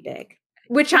to be big,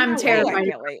 which I'm terrified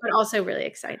of, but also really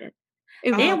excited.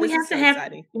 And we have to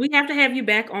have you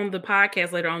back on the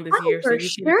podcast later on this year. For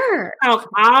sure. Talk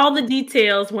all the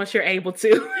details once you're able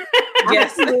to.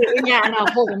 Yes. Yeah, and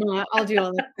I'll hold them up. I'll do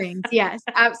all the things. Yes,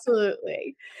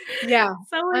 absolutely. Yeah.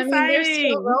 So exciting. I mean, they're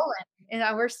still rolling.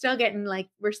 And we're still getting like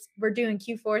we're doing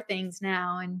Q4 things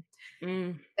now, and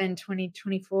then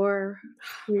 2024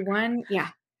 Q1. Yeah,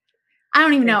 I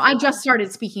don't even know. I just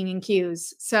started speaking in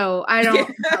Qs, so I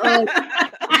don't.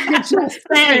 Just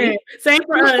same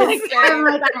for us. I'm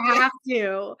like, I have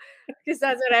to, because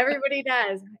that's what everybody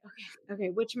does. Okay,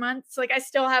 which months? Like, I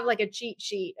still have like a cheat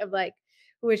sheet of like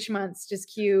which months just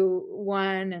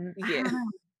Q1 and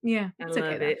it's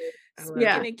okay. Speaking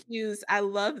of cues, I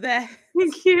love that.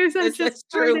 Cues, that's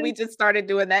true. We just started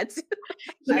doing that too.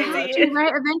 Right?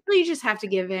 Eventually, you just have to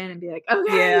give in and be like,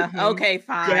 okay, yeah, okay,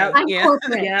 fine. I'm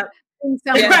corporate.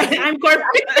 I'm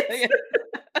corporate.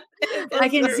 I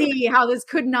can see how this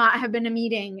could not have been a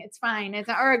meeting. It's fine.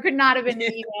 Or it could not have been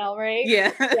an email, right?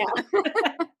 Yeah.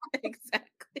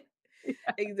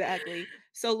 Exactly.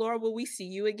 So, Laura, will we see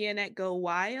you again at Go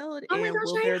Wild? Oh my gosh,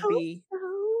 will there be? So.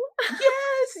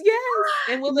 Yes.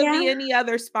 And will there be any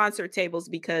other sponsored tables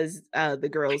because the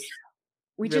girls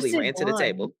We really just ran to the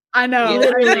table. I know.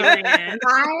 Literally ran.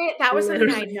 That was something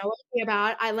I had no idea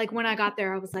about. When I got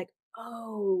there, I was like,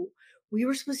 oh, we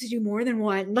were supposed to do more than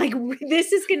one. Like,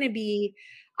 this is going to be,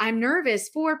 I'm nervous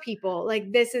for people.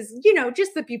 Like, this is,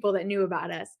 just the people that knew about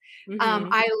us.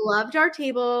 I loved our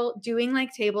table. Doing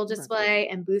like table display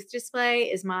and booth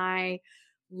display is my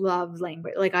love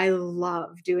language. Like, I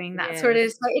love doing that sort of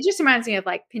display. It just reminds me of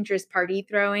like Pinterest party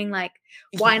throwing. Like,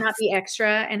 why not be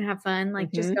extra and have fun?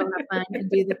 Like, just go have fun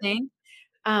and do the thing.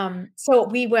 So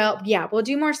we'll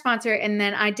do more sponsor. And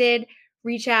then I did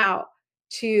reach out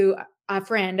to a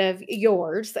friend of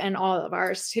yours and all of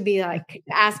ours to be like,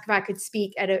 ask if I could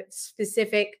speak at a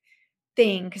specific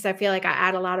thing. Cause I feel like I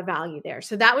add a lot of value there.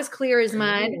 So that was clear as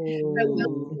mud. But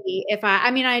we'll see if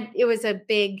it was a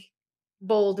big,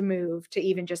 bold move to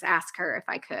even just ask her if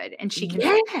I could. And she can.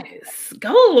 Yes.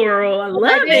 Go, Laurel. I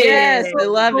love it. Yes, I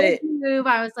love it. Move.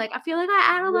 I was like, I feel like I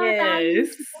add a lot of value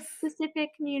to a specific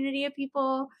community of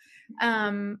people.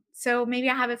 So maybe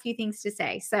I have a few things to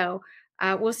say. So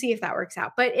we'll see if that works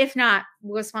out. But if not,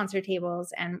 we'll sponsor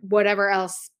tables and whatever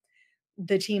else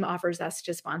the team offers us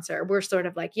to sponsor. We're sort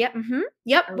of like, yep,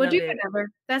 we'll do whatever.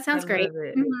 That sounds great.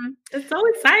 It's so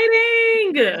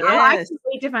exciting. Yes. I can't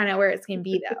wait to find out where it's going to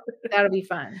be, though. That'll be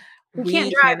fun. We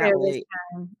can't drive there this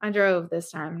time. I drove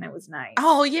this time and it was nice.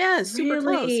 Oh, yeah. Super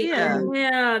close. Yeah.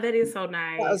 Yeah, that is so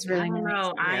nice. That was really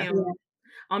nice. I am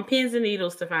on pins and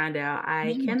needles to find out.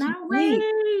 I cannot wait.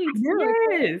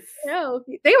 Yes.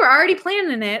 They were already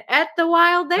planning it at the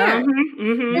Wild there.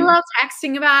 They were all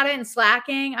texting about it and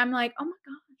slacking. I'm like, oh my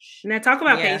gosh. Now talk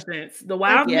about patience. The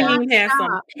Wild team has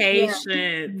some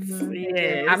patience.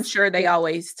 Yes. I'm sure they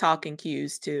always talk in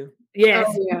cues too. Yes.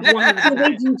 Oh, yeah.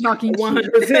 They do talking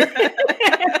 100%.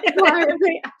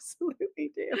 They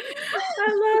absolutely do. I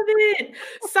love it.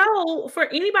 So for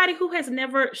anybody who has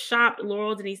never shopped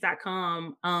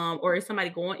laureldenise.com, or is somebody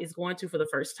going to for the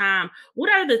first time, what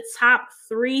are the top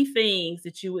 3 things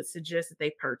that you would suggest that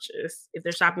they purchase if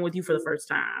they're shopping with you for the first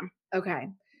time? Okay.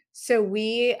 So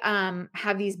we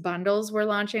have these bundles we're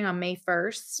launching on May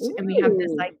 1st. And we have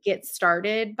this like get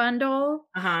started bundle.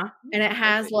 And it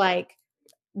has like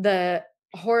the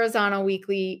horizontal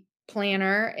weekly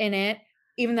planner in it,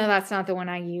 even though that's not the one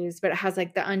I use, but it has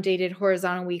like the undated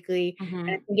horizontal weekly. And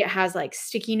I think it has like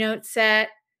sticky note set.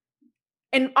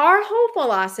 And our whole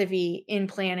philosophy in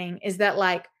planning is that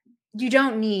like, if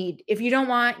you don't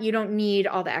want, you don't need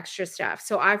all the extra stuff.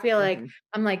 So I feel like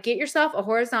I'm like, get yourself a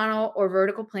horizontal or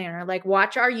vertical planner, like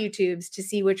watch our YouTubes to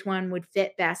see which one would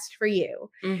fit best for you.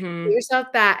 Get yourself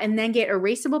that, and then get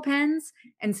erasable pens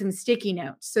and some sticky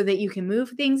notes so that you can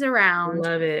move things around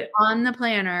on the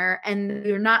planner and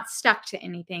you're not stuck to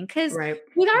anything. Cause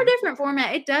with our different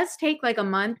format, it does take like a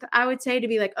month, I would say, to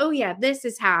be like, oh yeah, this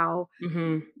is how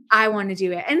I want to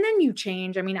do it. And then you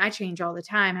change. I mean, I change all the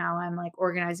time how I'm like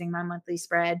organizing my monthly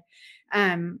spread.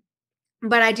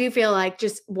 But I do feel like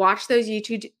just watch those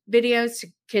YouTube videos to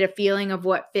get a feeling of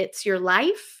what fits your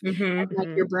life, and like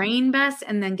your brain best.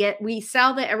 And then we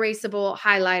sell the erasable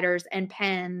highlighters and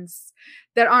pens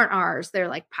that aren't ours. They're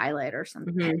like Pilot or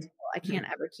something. I can't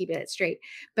ever keep it straight,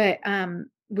 but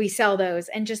we sell those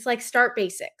and just like start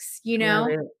basics,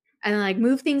 and like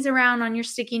move things around on your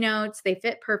sticky notes. They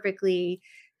fit perfectly.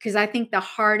 Because I think the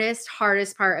hardest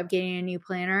part of getting a new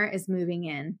planner is moving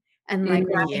in. And like,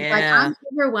 like I'm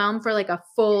overwhelmed for like a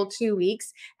full 2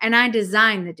 weeks, and I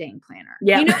designed the dang planner.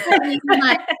 You know what I mean?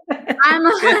 I'm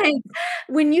like,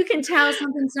 when you can tell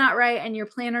something's not right and your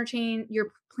planner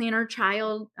your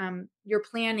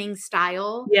planning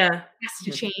style has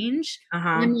to change. And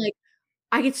I'm like,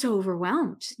 I get so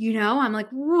overwhelmed, I'm like,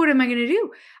 what am I going to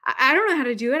do? I don't know how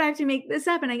to do it. I have to make this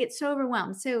up, and I get so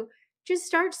overwhelmed. So just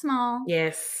start small.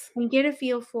 Yes. And get a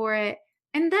feel for it.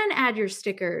 And then add your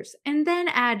stickers. And then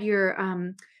add your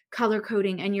color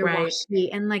coding and your washi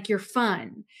and like your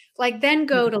fun. Like then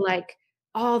go to like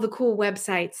all the cool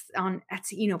websites on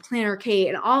Etsy, Planner Kate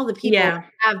and all the people that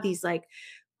have these like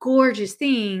gorgeous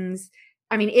things.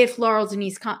 I mean, if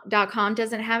laureldenise.com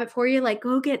doesn't have it for you, like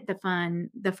go get the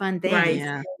fun things. Right.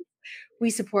 Yeah.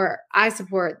 I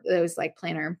support those like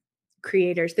planner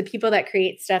creators, the people that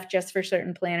create stuff just for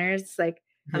certain planners. It's like,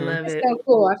 I love it. So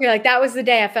cool. I feel like that was the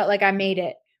day I felt like I made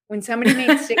it. When somebody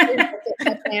made stickers with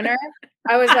my planner,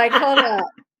 I was like, hold up.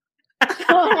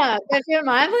 That's your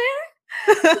my planner?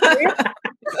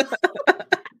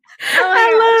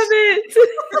 I love it.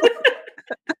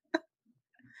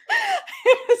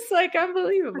 It's like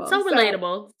unbelievable. So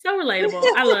relatable. So relatable.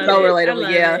 I love it. So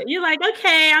relatable, It. You're like,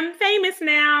 okay, I'm famous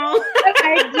now.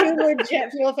 I do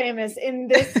legit feel famous in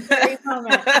this very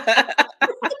moment.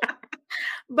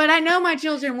 But I know my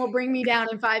children will bring me down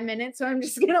in 5 minutes, so I'm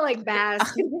just gonna like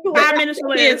bask. 5 minutes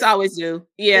less. Kids always do.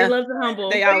 Yeah. They love to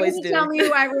humble. They always do. Tell me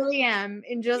who I really am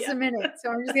in just a minute. So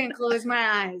I'm just gonna close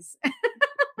my eyes.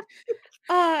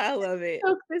 I love it.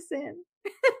 Soak this in.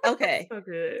 Okay. So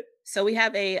good. So we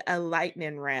have a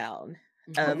lightning round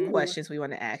of questions we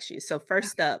want to ask you. So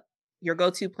first up, your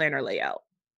go-to planner layout.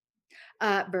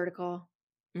 Vertical.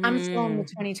 I'm still on the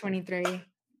 2023.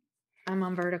 I'm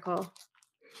on vertical.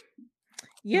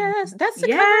 Yes, that's the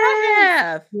color I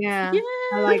have. Yeah. Yes.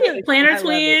 I like it. Planner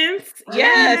twins.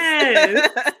 Yes.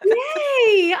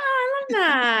 Yay. Oh, I love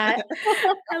that.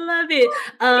 I love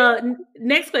it.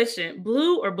 Next question.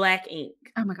 Blue or black ink?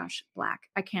 Oh my gosh, black.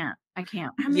 I can't. I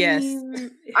Yes.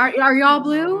 mean, Are y'all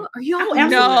blue? Are y'all blue?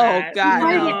 No, God,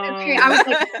 no. Okay, I was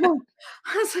like, no.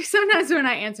 I was like, sometimes when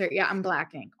I answer, yeah, I'm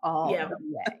black ink all Yeah. the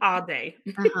way. all day.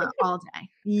 All day.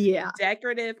 Yeah.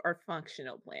 Decorative or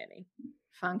functional planning?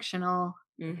 Functional.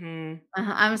 Mm-hmm.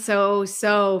 I'm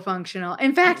so functional.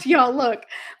 In fact, y'all, look,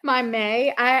 my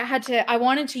May, I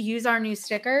wanted to use our new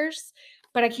stickers,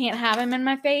 but I can't have them in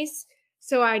my face.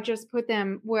 So I just put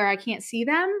them where I can't see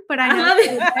them, but I know love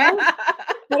it.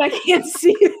 but I can't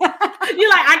see them. You're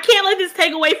like, I can't let this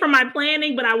take away from my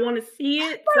planning, but I want to see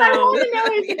it. But I want to know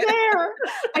it's there.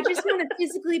 I just want to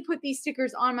physically put these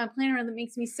stickers on my planner. That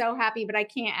makes me so happy, but I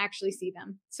can't actually see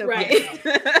them. So right.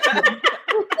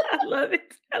 I love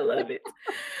it. I love it.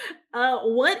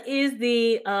 What is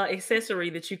the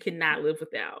accessory that you cannot live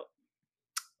without?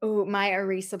 Oh, my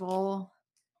erasable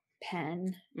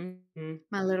pen. Mm-hmm.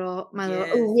 My little.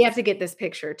 Oh, we have to get this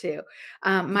picture too.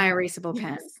 My erasable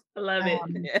pen. I love it.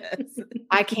 Yes.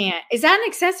 I can't. Is that an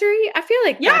accessory? I feel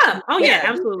like Yeah. Oh yeah,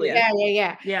 absolutely.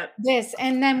 Yeah. This,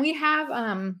 and then we have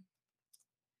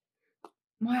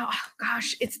well,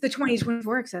 gosh, it's the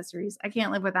 2024 accessories. I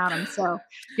can't live without them. So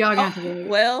y'all gonna have to wait.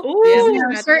 Well,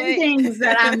 there are certain things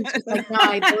that I'm just like,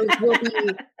 no, those will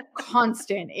be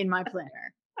constant in my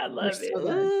planner. I love it.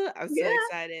 Ooh, I'm so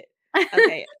excited.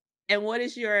 Okay. And what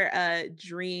is your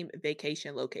dream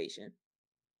vacation location?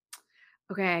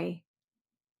 Okay.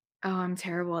 Oh, I'm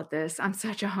terrible at this. I'm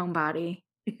such a homebody.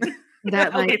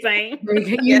 That like, okay, same.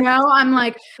 You know, I'm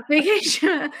like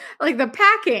vacation, like the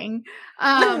packing,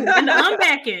 and the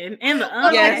unpacking, and the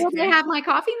unpacking. Will they have my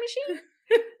coffee machine?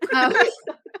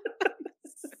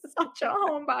 Such a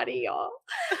homebody, y'all.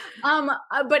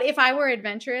 But if I were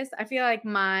adventurous, I feel like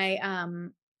my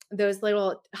those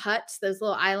little huts, those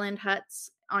little island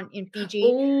huts in Fiji.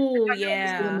 Oh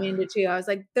yeah, Amanda too. I was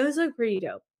like, those look pretty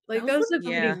dope. Like those look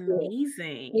pretty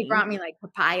amazing. They brought me like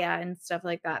papaya and stuff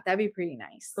like that. That'd be pretty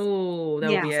nice. Oh, that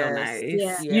would be so nice.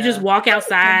 Yeah. You just walk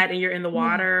outside and you're in the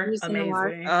water. Amazing. The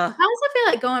water. I also feel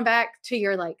like going back to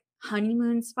your like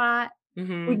honeymoon spot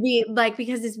would be like,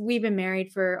 because we've been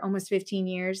married for almost 15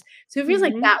 years. So it feels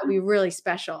like that would be really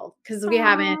special because we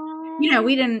haven't, we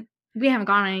haven't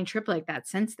gone on any trip like that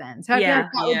since then. So I feel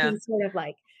like that would be sort of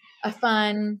like a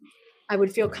fun, I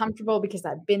would feel comfortable because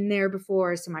I've been there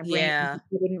before. So my brain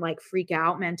wouldn't like freak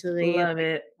out mentally. Love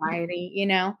it. Anxiety,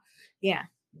 Yeah.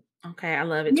 Okay, I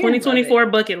love it. 2024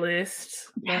 bucket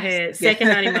list. Go ahead. Second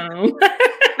honeymoon.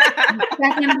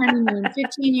 Second honeymoon.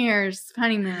 15 years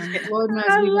honeymoon. Lord knows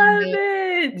I we love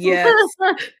it. Yes.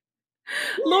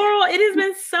 Laurel, it has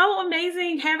been so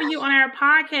amazing having you on our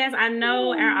podcast. I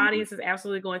know our audience is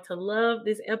absolutely going to love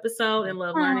this episode and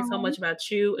love learning so much about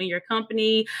you and your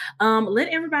company. Let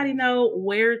everybody know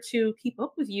where to keep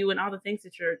up with you and all the things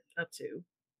that you're up to.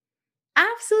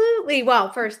 Absolutely. Well,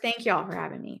 first, thank y'all for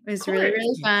having me. It was really,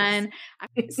 really fun.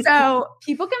 So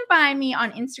people can find me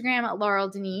on Instagram at Laurel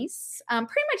Denise,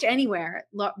 pretty much anywhere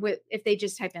if they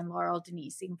just type in Laurel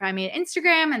Denise. You can find me at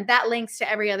Instagram, and that links to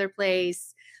every other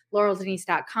place.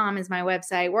 LaurelDenise.com is my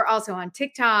website. We're also on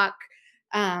TikTok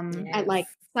at like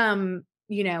some,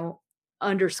 _,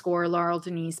 Laurel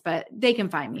Denise, but they can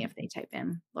find me if they type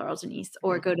in Laurel Denise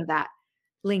or go to that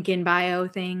link in bio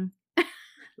thing.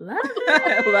 Love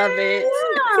it.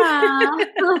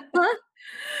 Love it.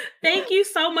 Thank you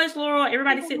so much, Laurel.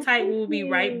 Everybody sit tight. We will be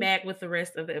right back with the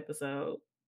rest of the episode.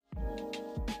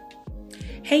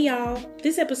 Hey y'all,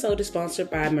 this episode is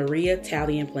sponsored by Maria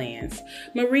Italian Plans.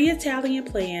 Maria Italian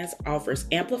Plans offers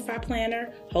Amplify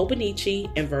Planner, Hobonichi,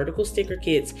 and vertical sticker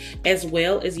kits, as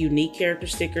well as unique character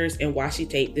stickers and washi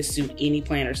tape that suit any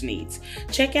planner's needs.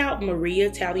 Check out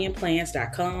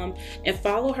mariaitalianplans.com and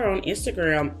follow her on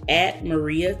Instagram at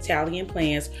Maria Italian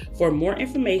Plans for more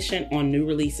information on new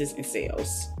releases and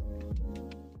sales.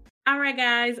 All right,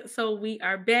 guys. So we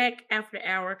are back after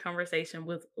our conversation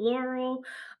with Laurel.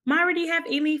 Myra, do you have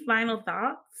any final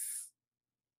thoughts?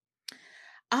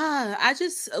 I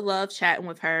just love chatting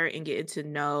with her and getting to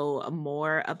know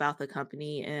more about the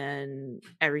company and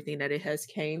everything that it has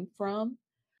came from.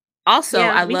 Also,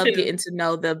 Yeah, I me love too. getting to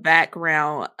know the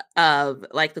background of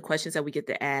like the questions that we get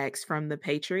to ask from the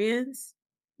Patreons.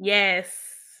 Yes.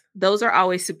 Those are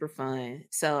always super fun.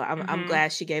 So I'm Mm-hmm.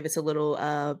 glad she gave us a little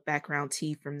background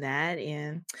tea from that.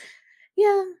 And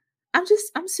yeah,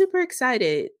 I'm super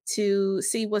excited to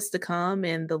see what's to come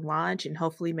and the launch, and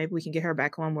hopefully maybe we can get her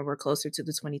back on when we're closer to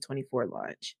the 2024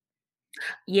 launch.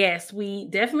 Yes, we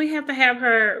definitely have to have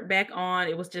her back on.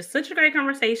 It was just such a great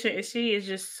conversation, and she is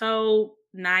just so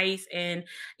nice and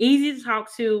easy to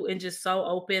talk to, and just so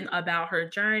open about her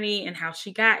journey and how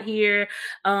she got here.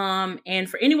 And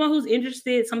for anyone who's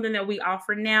interested, something that we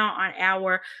offer now on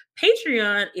our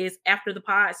Patreon is after the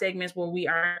pod segments, where we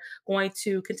are going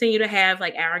to continue to have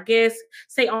like our guests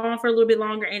stay on for a little bit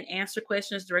longer and answer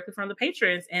questions directly from the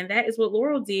patrons. And that is what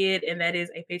Laurel did, and that is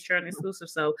a Patreon exclusive.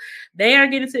 So they are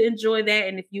getting to enjoy that.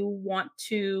 And if you want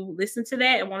to listen to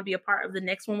that and want to be a part of the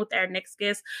next one with our next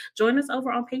guest, join us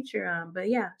over on Patreon. But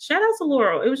yeah, shout out to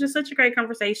Laurel. It was just such a great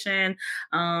conversation.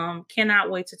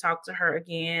 Cannot wait to talk to her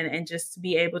again and just to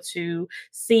be able to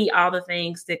see all the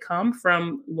things that come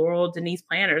from Laurel Denise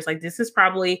Planners. Like, this is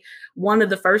probably one of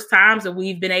the first times that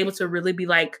we've been able to really be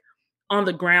like on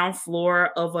the ground floor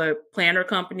of a planner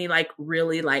company, like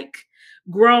really like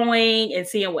growing and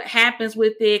seeing what happens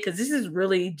with it, because this is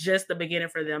really just the beginning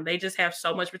for them. They just have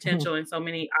so much potential and so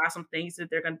many awesome things that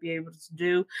they're going to be able to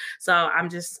do. So I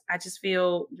just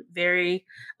feel very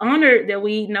honored that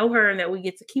we know her and that we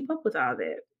get to keep up with all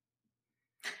that.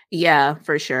 Yeah,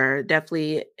 for sure.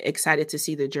 Definitely excited to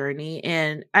see the journey.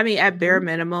 And I mean, at bare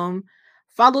minimum,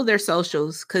 follow their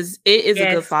socials because it is a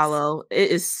good Yes. follow. It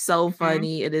is so Mm-hmm.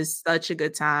 funny. It is such a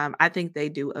good time. I think they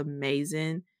do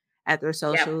amazing at their Yep.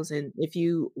 socials. And if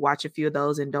you watch a few of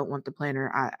those and don't want the planner,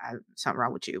 I something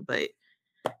wrong with you. But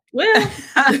Well,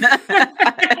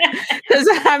 because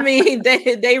I mean,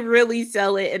 they really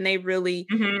sell it and they really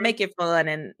make it fun,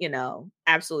 and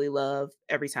absolutely love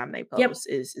every time they yep. post.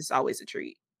 It's always a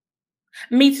treat.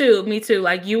 Me too. Me too.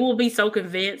 Like, you will be so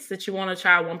convinced that you want to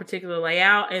try one particular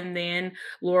layout, and then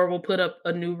Laura will put up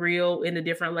a new reel in a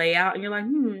different layout, and you're like,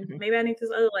 maybe I need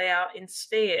this other layout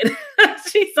instead.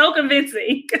 She's so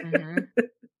convincing.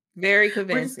 Very Or just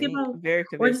convincing. Very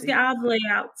or just get convincing. all the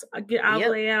layouts. Get all the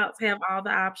Yep. layouts. Have all the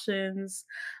options.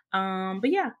 But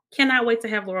yeah, cannot wait to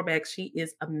have Laura back. She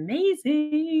is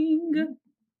amazing.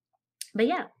 But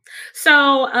yeah,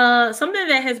 so something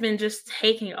that has been just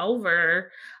taking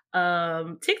over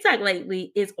TikTok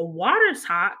lately is water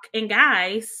talk. And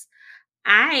guys,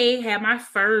 I had my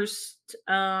first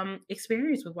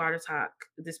experience with water talk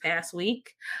this past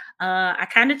week. I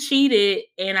kind of cheated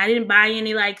and I didn't buy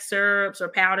any like syrups or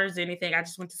powders or anything. I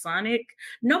just went to Sonic.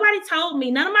 Nobody told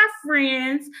me, none of my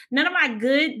friends, none of my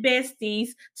good besties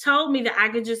told me that I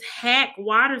could just hack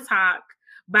water talk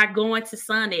by going to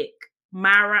Sonic.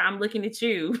 Myra, I'm looking at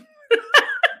you.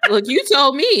 Look, you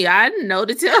told me. I didn't know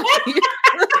to tell you.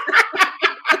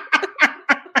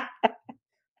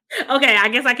 Okay, I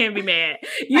guess I can't be mad.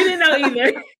 You didn't know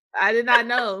either. I did not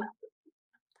know.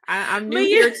 I'm new But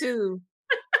here too.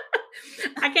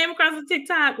 I came across a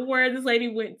TikTok where this lady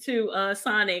went to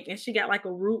Sonic and she got like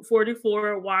a Route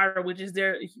 44 water, which is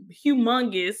their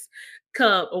humongous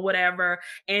cup or whatever.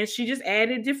 And she just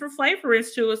added different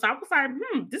flavorings to it. So I was like,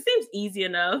 this seems easy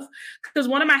enough. Because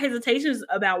one of my hesitations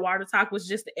about water talk was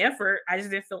just the effort. I just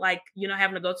didn't feel like,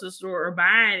 having to go to the store or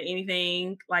buying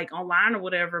anything like online or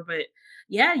whatever. But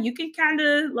yeah, you can kind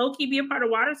of low key be a part of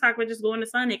water talk by just going to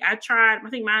Sonic. I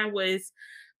think mine was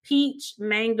peach,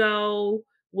 mango,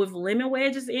 with lemon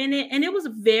wedges in it, and it was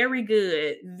very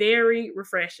good, very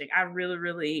refreshing. I really,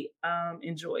 really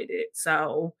enjoyed it.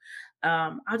 So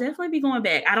I'll definitely be going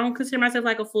back. I don't consider myself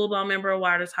like a full-blown member of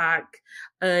Water Talk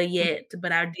yet,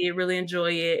 but I did really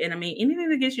enjoy it. And I mean, anything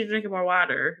that gets you drinking more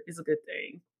water is a good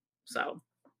thing. So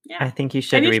yeah. I think you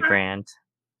should rebrand.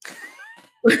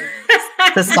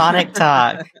 The Sonic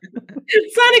Talk.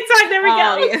 Sonic Talk, there we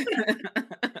go. Yeah.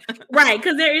 Right,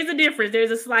 because there is a difference.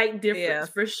 There's a slight difference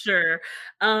for sure.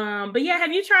 But yeah,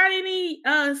 have you tried any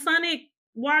Sonic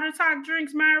water talk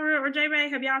drinks, Myra or J-Bay?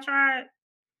 Have y'all tried?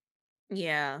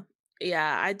 Yeah,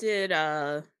 I did.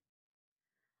 Hold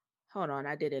on,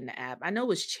 I did in the app. I know it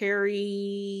was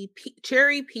cherry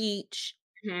peach,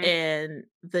 and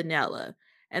vanilla,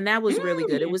 and that was really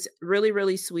good. It was really,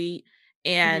 really sweet.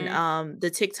 And the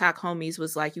TikTok homies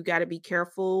was like, you got to be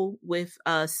careful with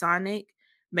Sonic.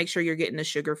 Make sure you're getting the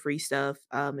sugar-free stuff.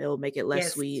 It'll make it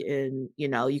less sweet, and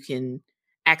you can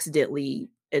accidentally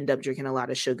end up drinking a lot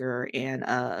of sugar and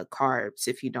carbs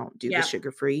if you don't do the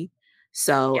sugar-free.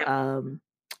 So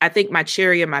I think my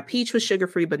cherry and my peach was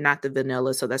sugar-free, but not the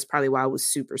vanilla, so that's probably why it was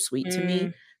super sweet to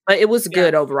me. But it was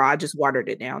good overall. I just watered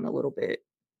it down a little bit.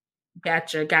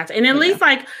 Gotcha. And at least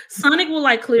like Sonic will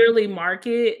like clearly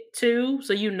market too,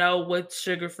 so you know what's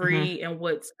sugar-free and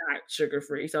what's not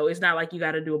sugar-free. So it's not like you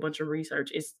got to do a bunch of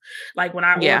research. It's like when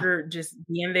I ordered just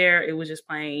being there, it was just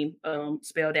plain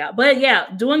spelled out. But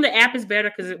yeah, doing the app is better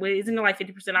because isn't it like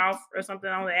 50% off or something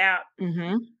on the app? So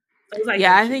it was like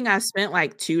I think I spent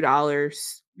like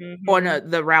 $2 on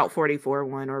the Route 44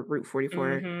 one or Route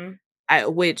 44,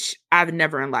 which I've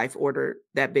never in life ordered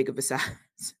that big of a size.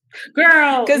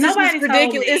 Girl, because it's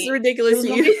ridiculous. It's ridiculous to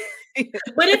you.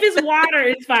 But if it's water,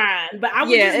 it's fine. But I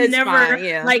would just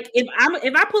never like if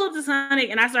I pull up to Sonic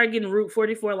and I start getting Route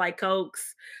 44 like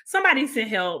Cokes, somebody send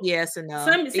help. Yes and no.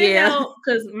 Send help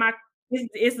because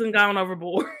it's been gone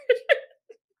overboard.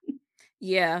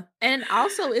 Yeah, and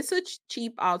also it's a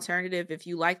cheap alternative if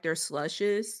you like their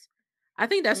slushes. I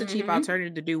think that's a cheap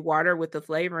alternative to do water with the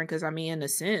flavoring because I mean, in a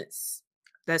sense,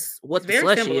 that's what the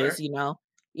slush is, you know.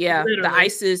 Yeah, literally. The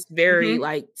ice is very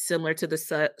like similar to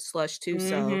the slush too,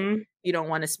 so you don't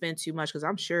want to spend too much because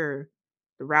I'm sure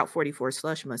the Route 44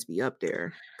 slush must be up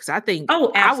there because I think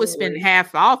I would spend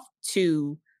half off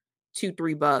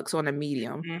 $2-3 on a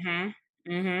medium,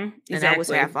 and that was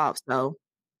half off. So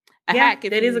a hack,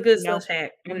 if that is a good slush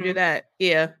hack. Want to do that?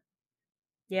 Yeah.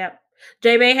 Yep.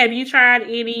 J-Bay, have you tried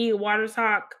any water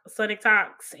talk, Sonic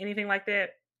talks, anything like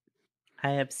that?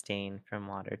 I abstain from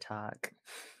water talk.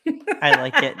 I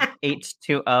like it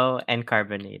H2O and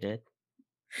carbonated.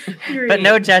 But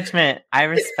no judgment. I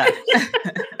respect.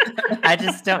 I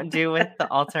just don't do with the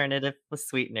alternative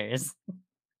sweeteners.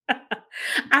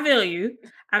 I feel you,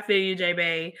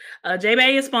 J-Bay.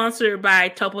 J-Bay is sponsored by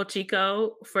Topo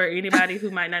Chico, for anybody who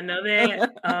might not know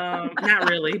that. Not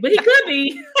really, but he could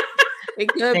be. It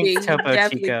could Thanks, be. Topo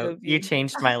Chico. You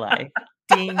changed my life.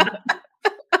 Ding.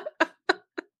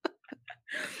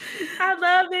 I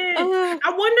love it. I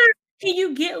wonder, can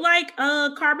you get like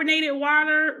carbonated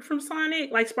water from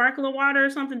Sonic, like sparkling water or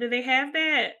something? Do they have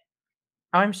that?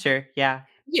 Oh, I'm sure. Yeah.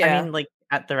 I mean, like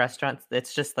at the restaurants,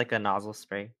 it's just like a nozzle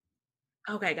spray.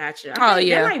 Okay, gotcha.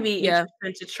 That might be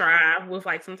interesting to try with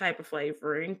like some type of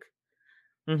flavoring.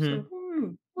 So,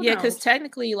 because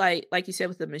technically, like you said,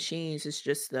 with the machines, it's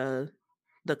just the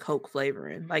Coke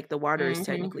flavoring. Like the water is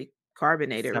technically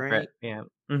carbonated, separate, right? Yeah.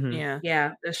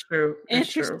 Yeah, that's true.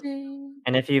 Interesting.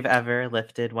 And if you've ever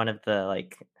lifted one of the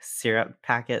like syrup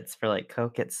packets for like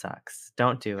Coke, it sucks.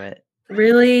 Don't do it.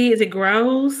 Really? Is it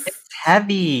gross? It's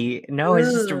heavy. No,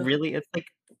 it's just it's like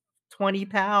 20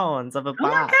 pounds of a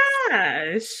box. Oh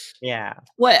my gosh. Yeah.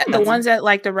 What, the ones at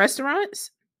like the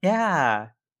restaurants? Yeah.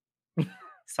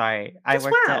 Sorry. I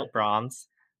worked at Brahms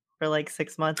for like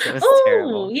 6 months. It was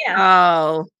terrible. Yeah.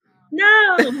 Oh.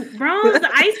 No, Brahms, the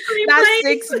ice cream Not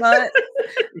place? 6 months.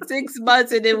 6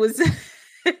 months and it was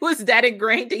that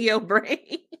ingrained in your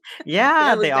brain.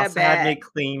 Yeah, they also had me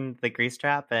clean the grease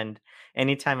trap, and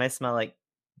anytime I smell like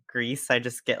grease, I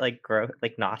just get like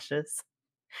nauseous.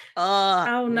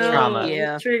 Oh no. Trauma.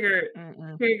 Yeah. Triggered.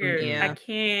 Yeah. I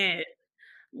can't.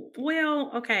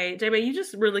 Well, okay, JB, you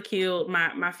just really killed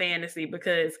my fantasy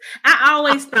because I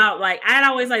always thought like I'd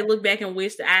always like look back and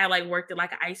wish that I had like worked at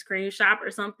like an ice cream shop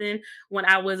or something when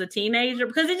I was a teenager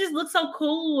because it just looks so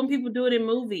cool when people do it in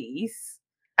movies.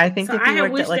 I think if you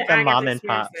worked at like a mom and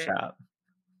pop shop,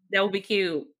 that would be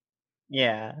cute.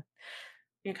 Yeah.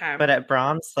 Okay. But at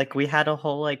Brahms, like we had a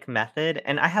whole like method,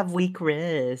 and I have weak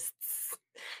wrists,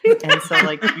 and so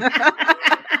like.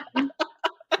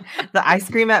 The ice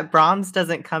cream at Brahms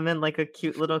doesn't come in like a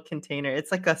cute little container.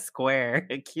 It's like a square,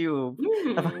 a cube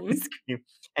of ice cream.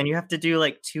 And you have to do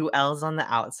like 2 L's on the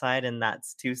outside, and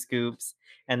that's 2 scoops.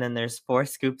 And then there's 4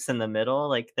 scoops in the middle.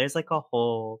 Like there's like a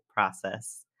whole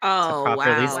process to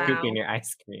properly scooping your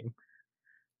ice cream.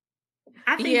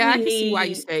 I think I can see why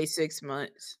you stay 6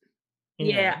 months.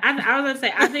 Yeah, I was gonna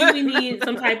say I think we need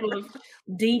some type of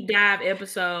deep dive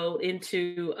episode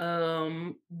into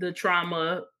the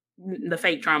trauma, the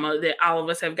fake trauma that all of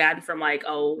us have gotten from like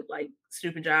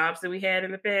stupid jobs that we had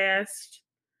in the past.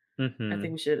 I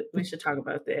think we should talk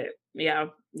about that. Yeah,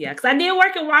 because I did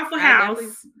work at Waffle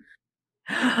House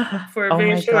for a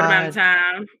very short amount of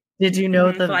time. Did you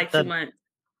know for like 2 months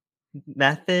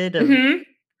method of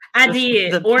I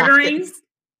did ordering packets?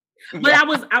 but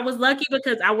I was lucky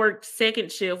because I worked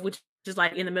second shift, which is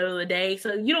like in the middle of the day,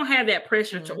 so you don't have that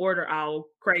pressure to order all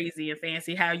crazy and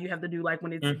fancy how you have to do like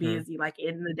when it's busy, like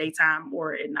in the daytime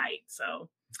or at night. So,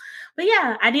 but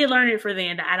yeah, I did learn it for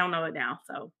then. I don't know it now.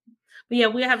 So, but yeah,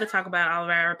 we'll have to talk about all of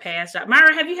our past jobs.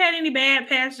 Myra, have you had any bad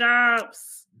past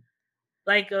jobs,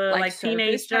 like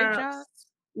teenage jobs?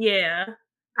 Yeah.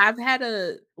 I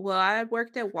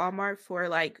worked at Walmart for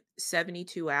like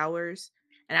 72 hours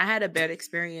and I had a bad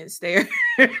experience there.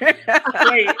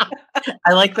 Wait.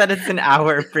 I like that it's an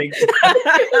hour breakdown.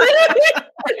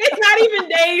 It's not even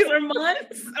days or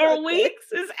months or weeks,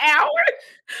 it's hours.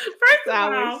 First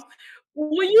of all,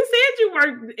 when you said you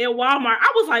worked at Walmart,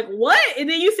 I was like, what? And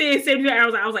then you said 72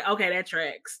 hours. I was like, okay, that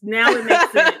tracks. Now it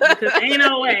makes sense because ain't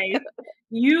no way.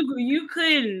 You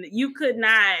could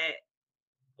not.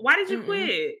 Why did you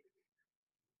quit?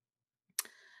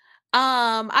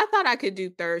 I thought I could do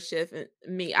third shift.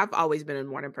 I've always been a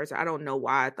morning person. I don't know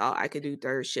why I thought I could do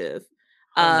third shift.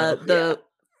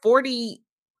 40,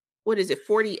 what is it?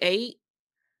 48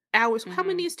 hours. How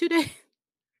many is 2 days?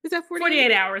 Is that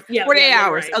 48 hours? Yeah. 48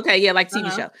 hours. Right. Okay, yeah, like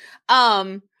TV show.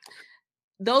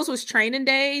 Those was training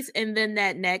days, and then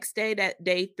that next day, that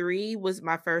day 3 was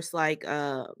my first like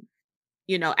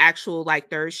actual like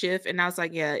third shift. And I was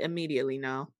like, yeah, immediately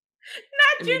no.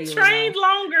 Not you trained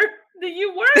longer than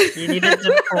you worked. You needed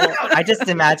to pull. I just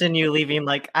imagine you leaving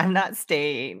like, I'm not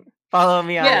staying. Follow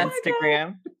me on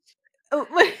Instagram.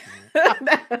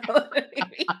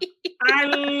 I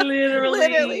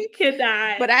literally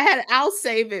cannot. But I'll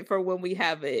save it for when we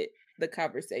have the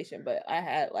conversation. But I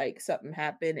had like something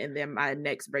happen, and then my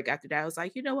next break after that, I was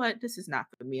like, you know what, this is not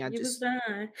for me. I just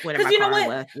went in my car and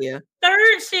left. Yeah.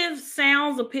 Third shift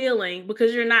sounds appealing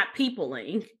because you're not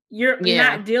peopling. You're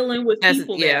not dealing with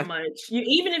people that much.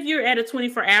 Even if you're at a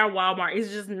 24-hour Walmart, it's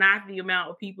just not the amount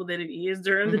of people that it is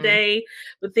during the day.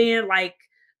 But then like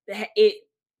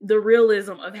the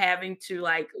realism of having to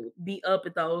like be up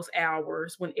at those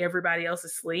hours when everybody else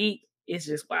is asleep is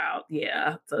just wild.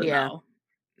 Yeah. So no.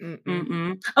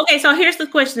 Okay, so here's the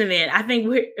question then. I think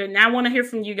I want to hear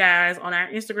from you guys on our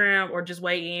Instagram or just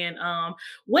weigh in.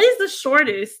 What is the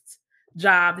shortest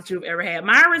job that you've ever had?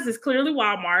 Mine is clearly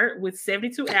Walmart with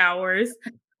 72 hours.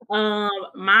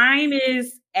 Mine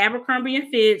is Abercrombie and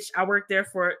Fitch. I worked there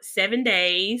for 7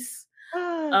 days. We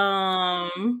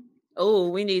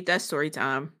need that story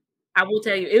time. I will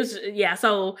tell you, it was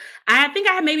so I think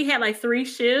I maybe had like 3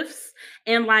 shifts,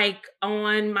 and like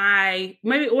on my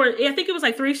I think it was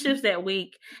like 3 shifts that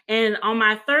week. And on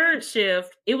my third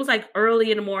shift, it was like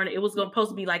early in the morning. It was supposed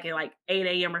to be like at like 8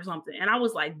 a.m. or something. And I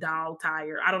was like dog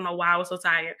tired. I don't know why I was so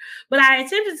tired, but I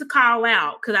attempted to call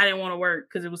out because I didn't want to work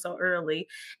because it was so early.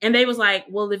 And they was like,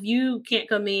 well, if you can't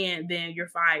come in, then you're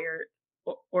fired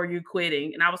or you're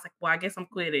quitting. And I was like, well, I guess I'm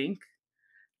quitting.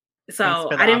 So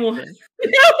I didn't want. That was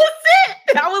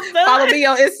it. I was done. Follow me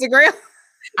on Instagram.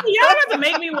 Y'all have to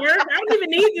make me work. I don't even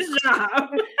need this job.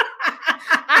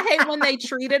 I hate when they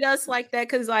treated us like that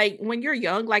because, like, when you're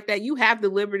young like that, you have the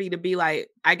liberty to be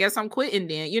like, I guess I'm quitting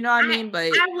then. You know what I mean?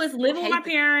 But I was living with my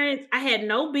parents. I had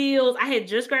no bills. I had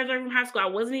just graduated from high school. I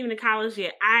wasn't even in college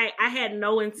yet. I had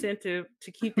no incentive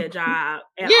to keep that job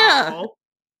at all.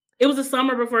 It was the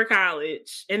summer before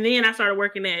college. And then I started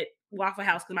working at Waffle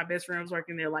House because my best friend was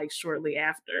working there like shortly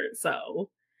after. So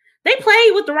they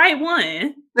played with the right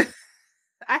one.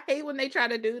 I hate when they try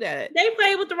to do that. They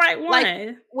played with the right one.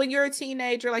 Like when you're a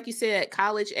teenager, like you said, at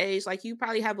college age, like you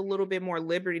probably have a little bit more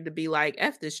liberty to be like,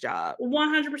 F this job.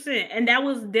 100%. And that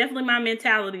was definitely my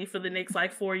mentality for the next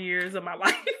like 4 years of my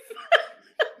life.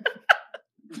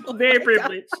 Very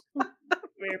privileged.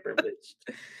 Very privileged.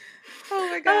 Oh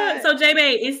my God. So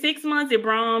J-Bay, in 6 months at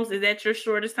Brahms, is that your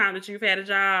shortest time that you've had a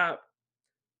job?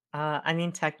 I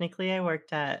mean, technically I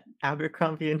worked at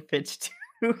Abercrombie and Fitch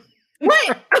too.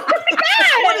 What? Oh my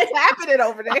God! What is happening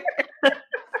over there?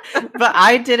 But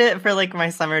I did it for like my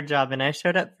summer job and I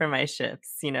showed up for my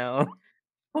shifts, you know.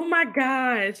 Oh my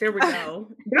gosh, here we go.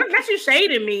 Not you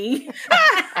shading me.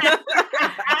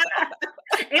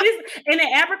 And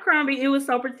at Abercrombie, it was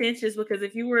so pretentious because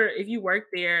if you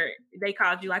worked there, they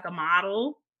called you like a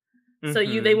model. So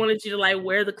they wanted you to like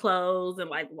wear the clothes and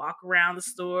like walk around the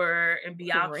store and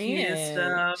be all cute and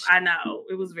stuff. I know.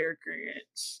 It was very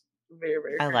cringe. Very,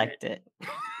 very cringe. I liked it.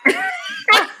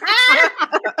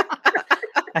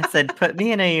 I said, put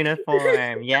me in a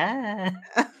uniform. Yeah.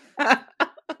 I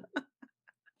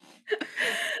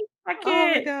can't.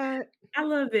 Oh my God. I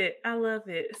love it. I love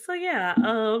it. So yeah,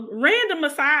 random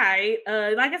aside,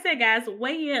 like I said, guys,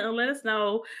 weigh in and let us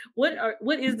know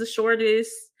what is the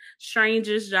shortest,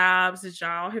 strangest jobs that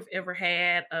y'all have ever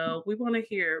had. We want to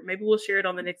hear. Maybe we'll share it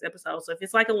on the next episode. So if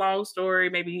it's like a long story,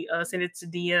 maybe send it to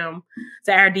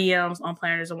our DMs on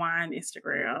Planners and Wine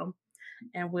Instagram,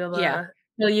 and we'll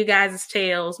tell you guys'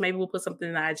 tales. Maybe we'll put something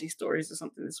in the IG stories or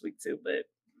something this week too. But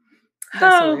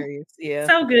That's hilarious. Yeah.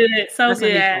 So good. So That's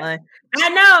good. gonna be fun. I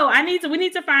know. We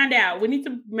need to find out. We need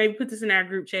to maybe put this in our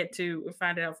group chat too and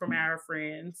find out from our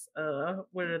friends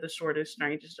what are the shortest,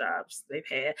 strangest jobs they've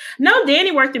had. No,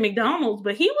 Danny worked at McDonald's,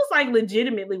 but he was like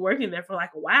legitimately working there for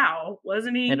like a while,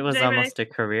 wasn't he? It was JB? almost a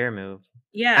career move.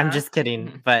 Yeah. I'm just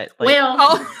kidding, but like,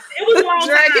 Well, it was a long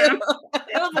time.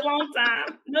 It was a long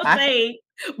time. No shade,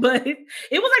 but it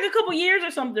was like a couple years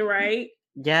or something, right?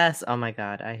 Yes. Oh my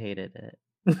God, I hated it.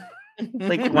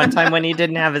 Like one time when he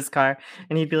didn't have his car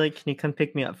and he'd be like, "Can you come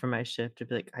pick me up for my shift?" I'd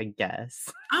be like, "I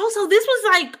guess." Oh, so this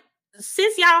was like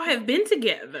since y'all have been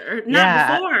together,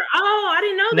 not before. Oh, I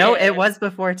didn't know that. No, it was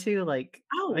before too. Like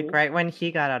Oh. right when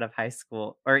he got out of high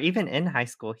school, or even in high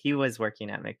school, he was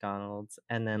working at McDonald's,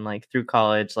 and then like through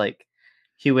college, like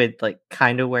he would like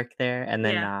kind of work there and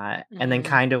then not, and then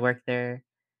kind of work there,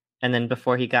 and then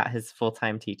before he got his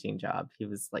full-time teaching job, he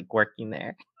was like working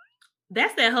there.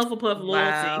 That's that Hufflepuff loyalty.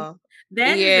 Wow.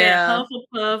 That is that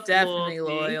Hufflepuff definitely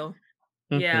loyalty. loyal.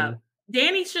 Yeah.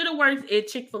 Danny should have worked at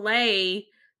Chick-fil-A.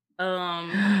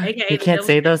 AKA You can't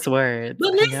say those words.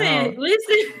 But listen.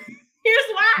 Here's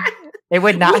why. It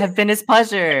would not have been his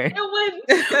pleasure. It wouldn't.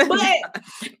 But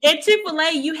at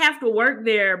Chick-fil-A, you have to work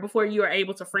there before you are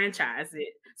able to franchise it.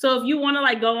 So if you want to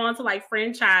like go on to like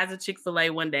franchise a Chick-fil-A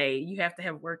one day, you have to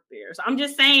have worked there. So I'm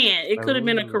just saying it could have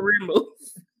been a career move.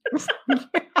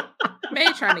 May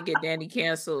trying to get Danny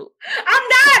canceled. I'm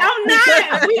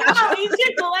not. We all eat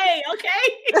Chick-fil-A,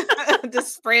 okay?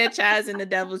 Just franchising the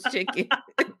devil's chicken.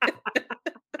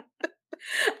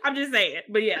 I'm just saying,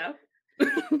 but yeah.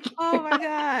 Oh my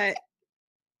God.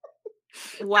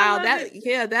 Wow,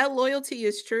 that loyalty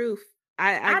is true.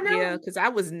 I know, because I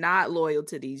was not loyal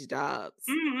to these jobs.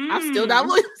 Mm-hmm. I'm still not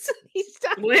loyal to these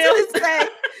jobs to this day.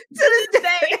 To this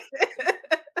day.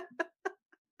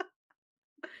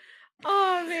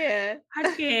 Oh man,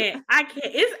 I can't. I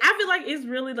feel like it's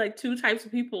really like two types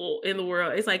of people in the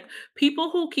world. It's like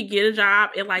people who can get a job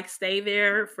and like stay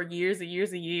there for years and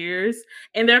years and years,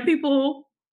 and there are people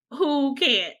who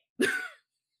can't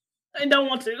and don't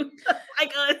want to,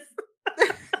 like us.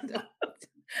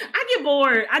 I get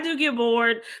bored. I do get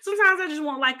bored. Sometimes I just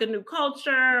want like a new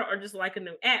culture or just like a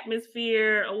new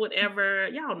atmosphere or whatever.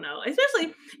 Y'all know,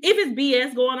 especially if it's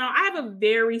BS going on. I have a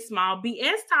very small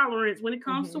BS tolerance when it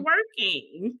comes to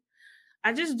working.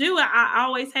 I just do. I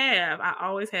always have.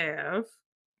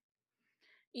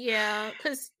 Yeah,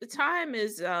 because time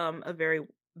is a very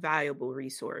valuable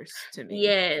resource to me.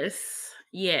 Yes.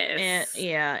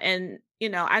 And you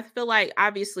know, I feel like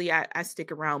obviously I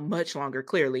stick around much longer,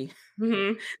 clearly,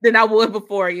 than I would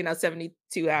before,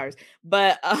 72 hours.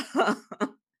 But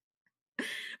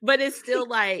but it's still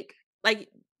like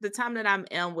the time that I'm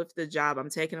in with the job,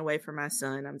 I'm taking away from my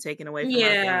son, I'm taking away from my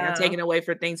family, I'm taking away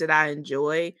for things that I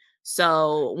enjoy.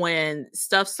 So when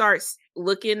stuff starts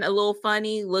looking a little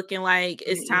funny, looking like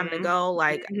it's time to go,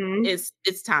 like it's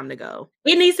time to go.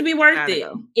 It needs to be worth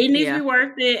it. It needs to be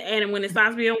worth it. And when it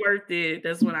starts being worth it,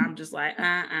 that's when I'm just like,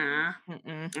 I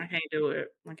can't do it.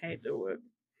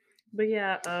 But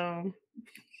yeah, so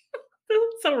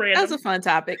random. That's a fun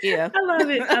topic. Yeah.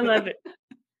 I love it.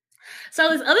 So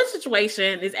this other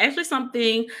situation is actually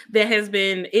something that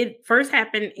it first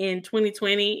happened in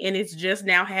 2020 and it's just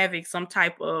now having some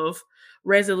type of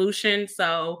resolution.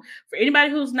 So for anybody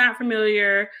who's not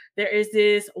familiar, there is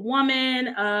this woman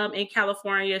in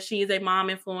California. She is a mom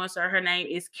influencer. Her name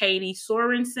is Katie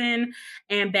Sorensen.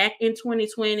 And back in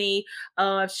 2020,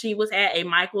 she was at a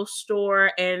Michael's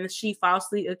store and she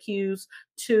falsely accused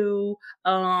two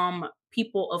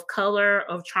people of color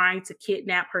of trying to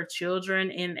kidnap her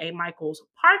children in a Michael's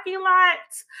parking lot.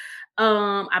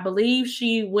 I believe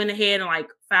she went ahead and like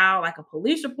filed like a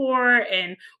police report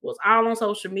and was all on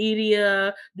social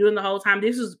media during the whole time.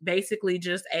 This was basically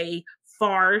just a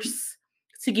farce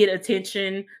to get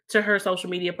attention to her social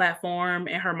media platform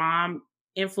and her mom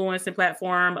influencing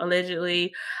platform,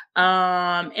 allegedly.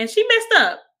 And she messed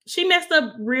up. She messed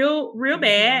up real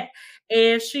bad.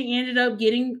 And she ended up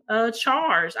getting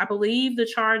charged. I believe the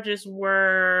charges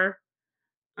were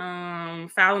filing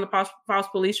a false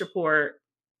police report.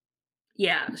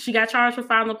 Yeah, she got charged for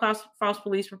filing a false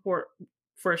police report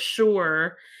for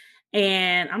sure.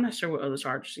 And I'm not sure what other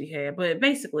charges she had, but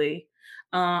basically,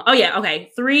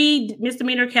 3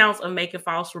 misdemeanor counts of making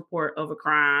false report of a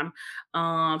crime.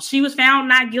 She was found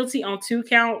not guilty on 2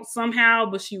 counts somehow,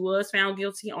 but she was found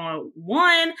guilty on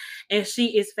 1, and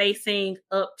she is facing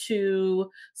up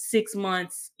to 6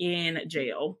 months in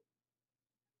jail.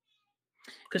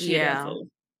 Because she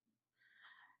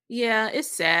Yeah, it's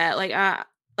sad.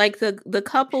 Like the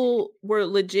couple were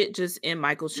legit just in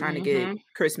Michael's trying to get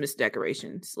Christmas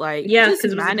decorations, like just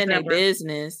because it was minding their December.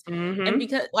 business. And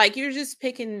because like you're just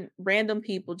picking random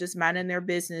people just minding their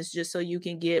business just so you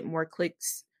can get more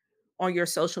clicks on your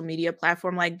social media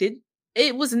platform. Like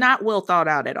it was not well thought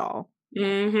out at all.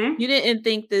 You didn't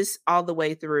think this all the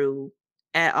way through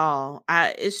at all.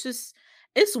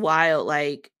 It's wild.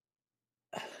 Like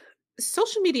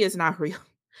social media is not real.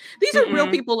 These are real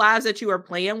people lives that you are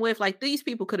playing with. Like these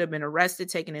people could have been arrested,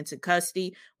 taken into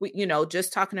custody. We,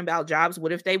 just talking about jobs.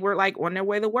 What if they were like on their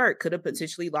way to work? Could have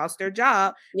potentially lost their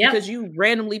job because you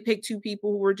randomly picked two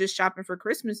people who were just shopping for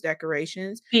Christmas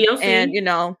decorations. POC. And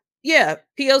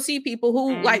POC people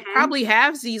who like probably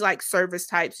have these like service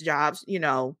types jobs,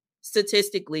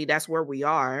 statistically, that's where we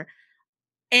are.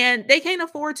 And they can't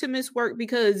afford to miss work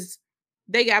because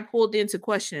they got pulled into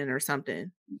questioning or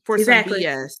something for some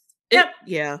BS.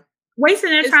 Wasting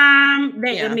their time.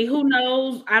 I mean, who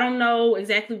knows? I don't know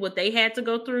exactly what they had to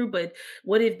go through, but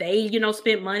what if they,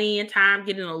 spent money and time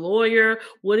getting a lawyer?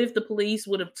 What if the police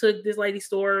would have took this lady's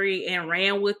story and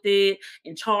ran with it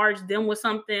and charged them with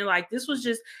something? Like this was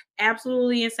just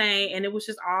absolutely insane, and it was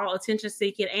just all attention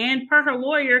seeking. And per her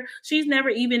lawyer, she's never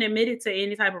even admitted to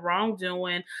any type of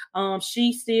wrongdoing.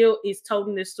 She still is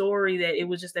told this story that it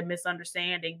was just a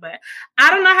misunderstanding. But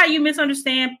I don't know how you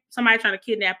misunderstand somebody trying to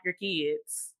kidnap your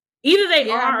kids. Either they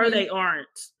are or they aren't.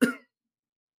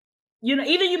 Either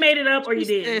you made it up or you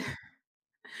didn't.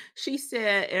 She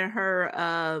said in her,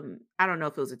 I don't know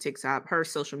if it was a TikTok, her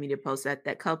social media post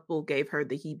that couple gave her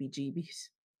the heebie-jeebies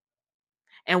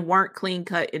and weren't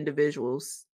clean-cut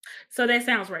individuals. So that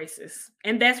sounds racist.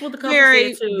 And that's what the couple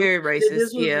said too. Very racist.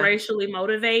 This was racially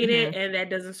motivated, and that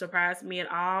doesn't surprise me at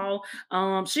all.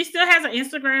 She still has an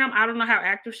Instagram. I don't know how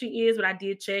active she is, but I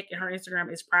did check, and her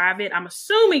Instagram is private. I'm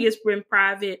assuming it's been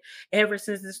private ever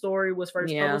since the story was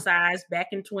first publicized back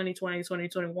in 2020,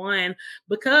 2021,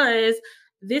 because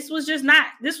this was just not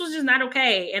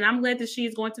okay. And I'm glad that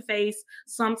she's going to face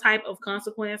some type of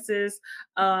consequences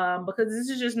because this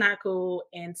is just not cool.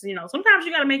 And sometimes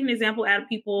you got to make an example out of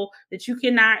people that you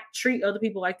cannot treat other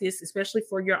people like this, especially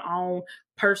for your own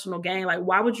personal gain. Like,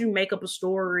 why would you make up a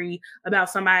story about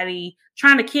somebody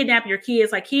trying to kidnap your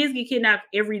kids? Like, kids get kidnapped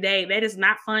every day. That is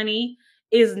not funny.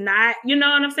 Is not, you know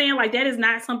what I'm saying? Like, that is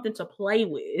not something to play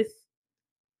with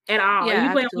at all. Yeah, and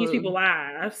you play on these people's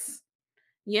lives.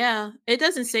 Yeah, it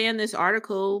doesn't say in this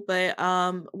article, but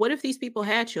what if these people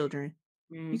had children?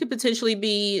 You could potentially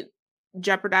be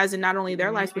jeopardizing not only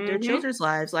their lives but their children's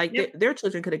lives. Like their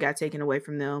children could have got taken away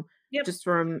from them just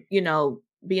from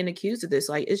being accused of this.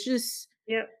 Like it's just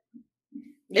like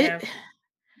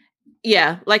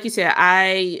you said,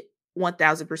 I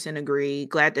 1000% agree.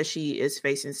 Glad that she is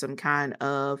facing some kind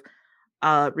of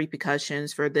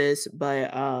repercussions for this,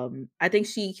 but I think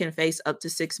she can face up to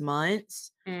 6 months.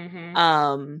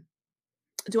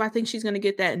 Do I think she's gonna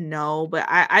get that? No, but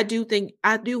I do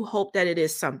hope that it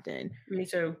is something. Me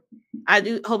too. I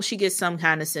do hope she gets some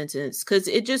kind of sentence because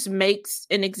it just makes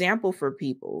an example for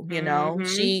people. I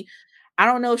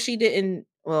don't know if she didn't.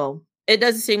 Well, it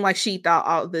doesn't seem like she thought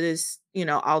all of this,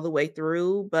 all the way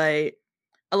through, but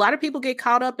a lot of people get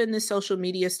caught up in this social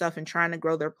media stuff and trying to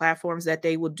grow their platforms that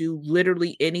they will do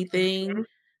literally anything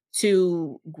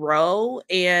to grow.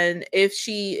 And if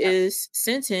she is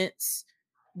sentenced,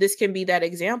 this can be that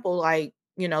example. Like,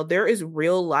 there is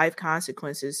real life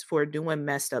consequences for doing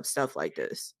messed up stuff like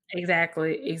this.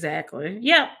 Exactly.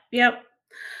 Yep.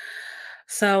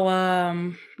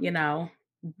 So,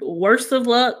 worst of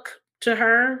luck to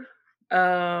her.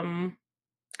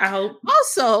 I hope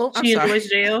also she enjoys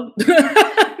jail.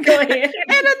 Go ahead.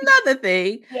 And another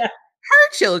thing, her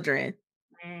children,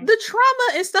 the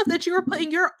trauma and stuff that you are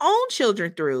putting your own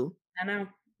children through. I know.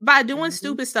 By doing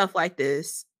stupid stuff like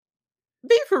this.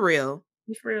 Be for real.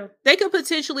 Be for real. They could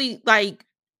potentially,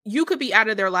 you could be out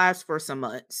of their lives for some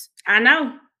months. I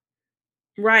know.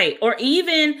 Right. Or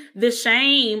even the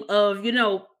shame of,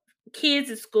 kids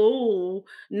at school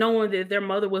knowing that their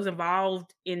mother was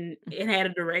involved in and had a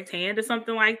direct hand or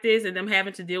something like this, and them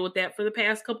having to deal with that for the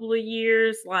past couple of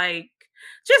years, like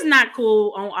just not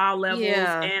cool on all levels.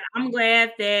 And I'm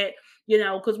glad that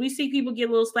because we see people get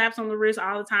little slaps on the wrist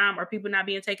all the time, or people not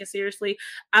being taken seriously.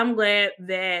 I'm glad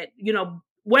that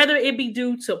whether it be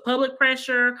due to public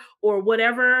pressure or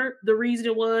whatever the reason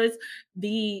it was,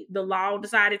 the law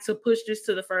decided to push this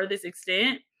to the furthest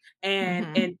extent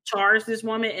and charge this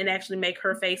woman and actually make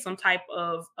her face some type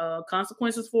of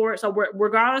consequences for it. So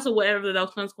regardless of whatever those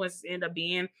consequences end up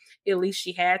being, at least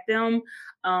she had them,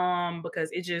 because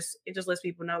it just lets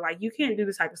people know, like, you can't do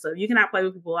this type of stuff. You cannot play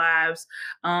with people's lives,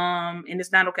 and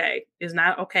it's not okay. It's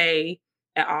not okay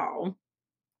at all.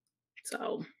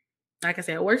 So, like I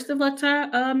said, worst of luck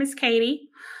to Miss Katie.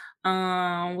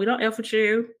 We don't F with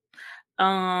you.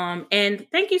 And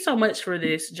thank you so much for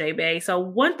this, J-Bay. So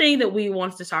one thing that we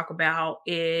wanted to talk about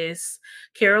is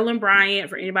Carolyn Bryant.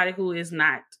 For anybody who is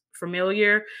not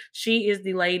familiar, she is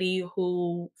the lady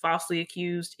who falsely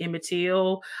accused Emmett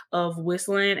Till of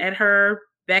whistling at her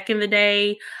back in the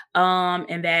day.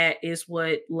 And that is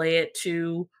what led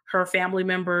to her family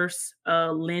members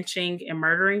lynching and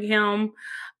murdering him.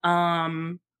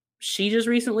 She just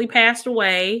recently passed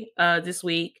away this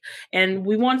week, and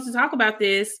we wanted to talk about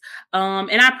this.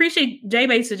 And I appreciate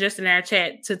J-Bay suggesting in our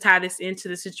chat to tie this into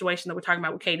the situation that we're talking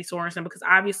about with Katie Sorensen, because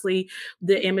obviously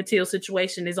the Emmett Till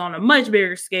situation is on a much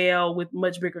bigger scale with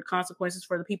much bigger consequences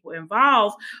for the people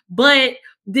involved. But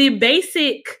the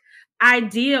basic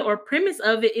idea or premise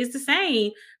of it is the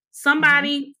same.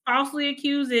 Somebody falsely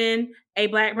accusing a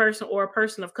Black person or a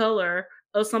person of color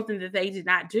of something that they did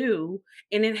not do,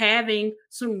 and then having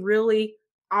some really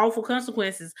awful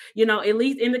consequences. At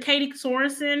least in the Katie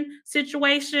Sorensen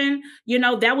situation,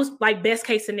 that was like best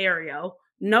case scenario.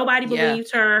 Nobody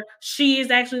believed her. She is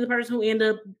actually the person who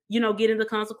ended up, getting the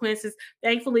consequences.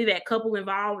 Thankfully, that couple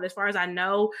involved, as far as I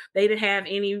know, they didn't have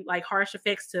any like harsh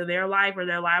effects to their life or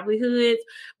their livelihoods.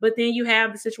 But then you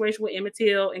have the situation with Emmett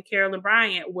Till and Carolyn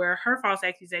Bryant, where her false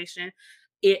accusation,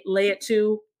 it led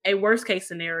to a worst case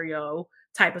scenario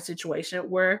type of situation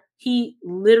where he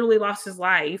literally lost his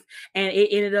life, and it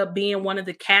ended up being one of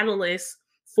the catalysts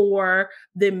for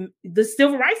the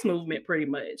civil rights movement, pretty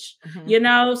much.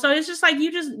 So it's just like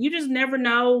you just never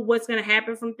know what's going to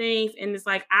happen from things. And it's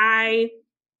like I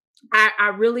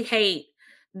really hate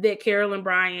that Carolyn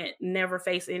Bryant never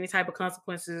faced any type of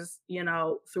consequences,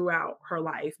 throughout her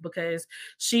life, because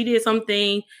she did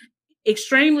something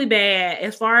extremely bad.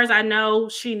 As far as I know,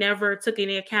 she never took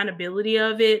any accountability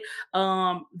of it.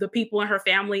 The people in her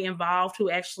family involved who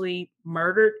actually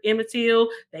murdered Emmett Till,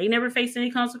 they never faced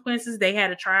any consequences. They had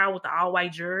a trial with the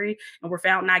all-white jury and were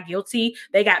found not guilty.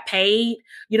 They got paid,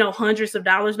 hundreds of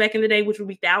dollars back in the day, which would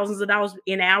be thousands of dollars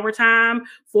in our time,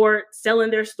 for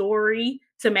selling their story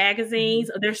to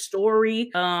magazines, their story,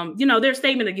 their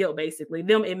statement of guilt, basically,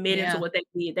 them admitting to what they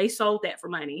did. They sold that for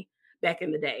money back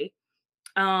in the day.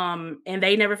 And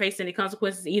they never faced any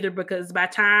consequences either, because by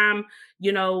time,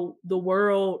 the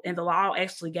world and the law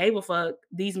actually gave a fuck,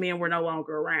 these men were no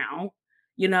longer around.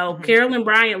 Carolyn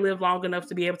Bryant lived long enough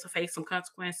to be able to face some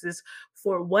consequences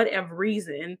for whatever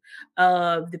reason.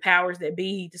 The powers that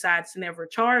be decided to never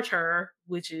charge her,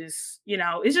 which is,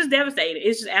 it's just devastating.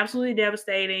 It's just absolutely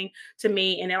devastating to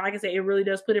me. And like I said, it really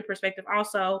does put in perspective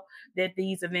also that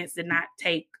these events did not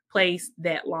take place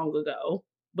that long ago,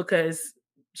 because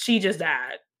she just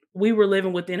died. We were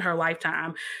living within her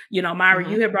lifetime. Myra,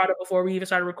 you had brought up before we even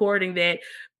started recording that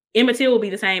Emmett Till will be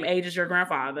the same age as your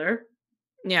grandfather.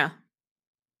 Yeah.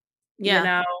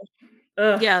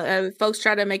 Folks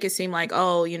try to make it seem like,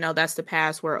 oh, that's the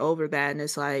past, we're over that. And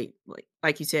it's like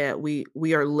you said,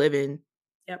 we are living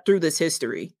through this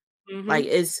history. Like,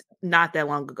 it's not that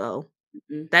long ago.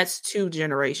 That's 2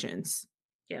 generations.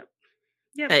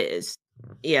 That is.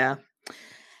 Yeah.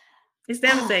 It's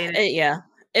devastating.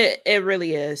 It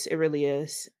really is. It really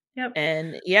is. Yep.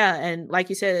 And like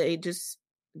you said, it just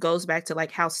goes back to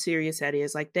like how serious that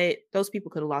is. Like those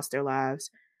people could have lost their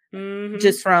lives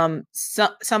just from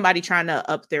somebody trying to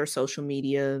up their social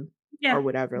media or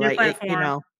whatever. Like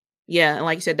and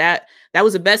like you said, that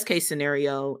was a best case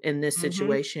scenario in this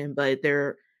situation, but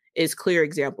there is clear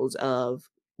examples of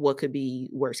what could be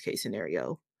worst case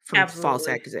scenario from false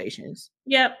accusations.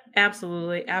 Yep,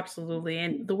 absolutely.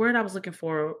 And the word I was looking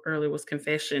for earlier was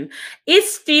confession. It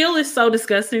still is so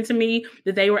disgusting to me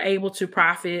that they were able to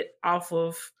profit off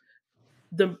of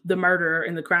the murder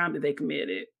and the crime that they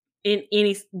committed in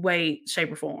any way,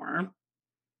 shape, or form.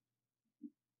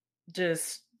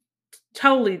 Just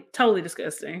totally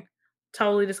disgusting.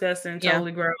 Totally disgusting,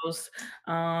 totally gross.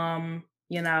 I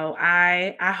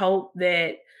hope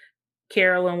that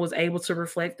Carolyn was able to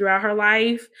reflect throughout her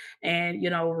life and,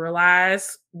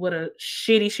 realize what a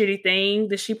shitty thing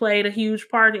that she played a huge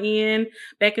part in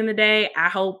back in the day. I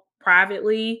hope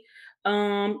privately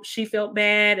she felt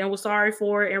bad and was sorry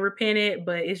for it and repented,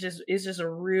 but it's just a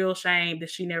real shame that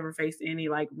she never faced any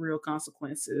like real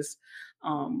consequences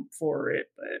for it.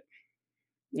 But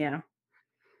yeah.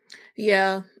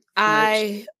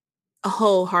 I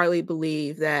wholeheartedly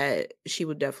believe that she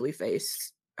would definitely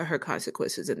face her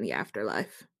consequences in the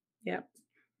afterlife. Yep.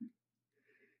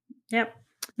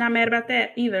 Not mad about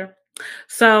that either.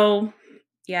 So,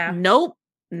 yeah. Nope,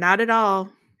 not at all.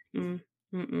 Some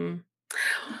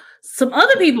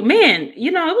other people, man,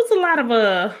 it was a lot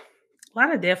of A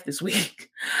lot of death this week.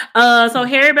 So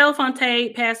Harry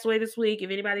Belafonte passed away this week. If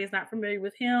anybody is not familiar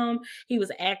with him, he was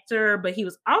an actor, but he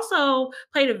was also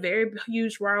played a very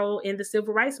huge role in the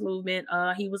civil rights movement.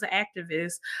 He was an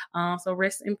activist. So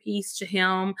rest in peace to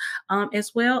him,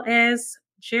 as well as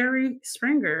Jerry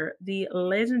Springer, the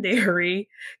legendary,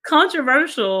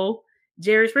 controversial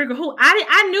Jerry Springer, who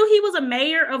I knew he was a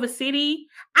mayor of a city.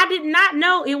 I did not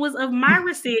know it was of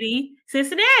Myra City,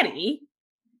 Cincinnati.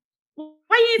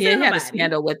 Why you ain't he had a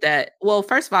scandal with that. Well,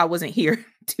 first of all, I wasn't here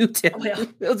to tell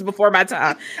you. It was before my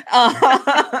time.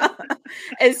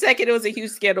 And second, it was a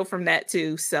huge scandal from that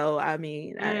too. So I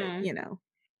mean,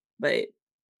 but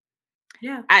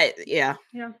you know,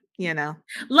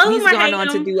 he's gone on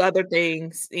to do other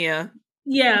things.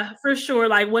 Yeah, for sure.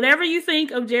 Like whatever you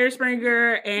think of Jerry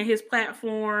Springer and his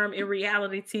platform in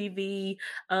reality TV,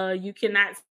 you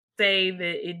cannot say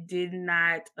that it did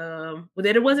not,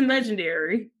 that it wasn't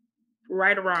legendary.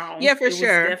 Right or wrong. Yeah, for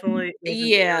sure. Definitely.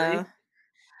 Yeah.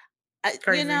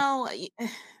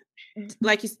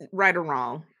 Like you said, right or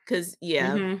wrong. Because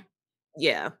I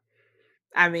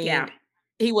mean,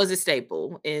 he was a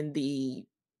staple in the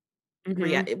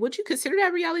would you consider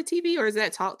that reality TV or is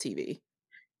that talk TV?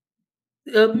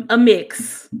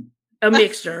 A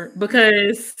mixture,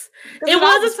 because it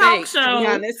was a talk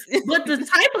show, but the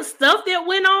type of stuff that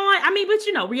went on, I mean,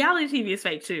 but reality TV is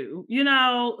fake too,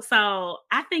 so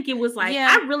I think it was like,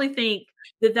 I really think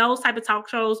that those type of talk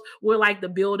shows were like the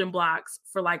building blocks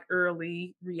for like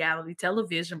early reality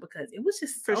television, because it was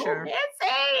just so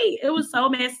messy. It was so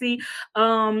messy.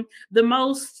 The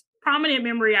most prominent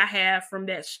memory I have from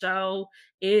that show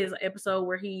is an episode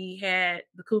where he had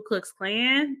the Ku Klux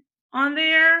Klan on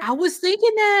there. I was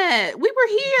thinking that we were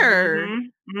here.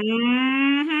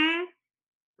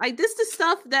 Like this is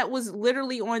stuff that was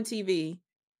literally on TV.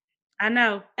 I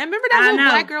know. And remember that little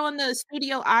black girl in the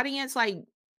studio audience, like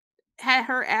had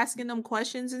her asking them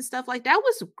questions and stuff like that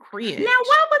was cringe. Now,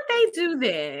 why would they do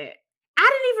that? I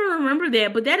didn't even remember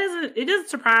that, but it doesn't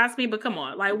surprise me. But come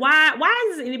on, like why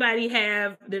does anybody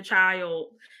have their child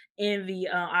in the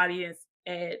audience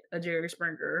at a Jerry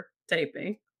Springer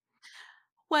taping?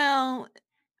 Well,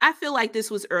 I feel like this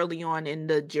was early on in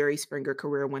the Jerry Springer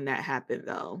career when that happened,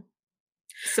 though.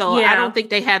 So I don't think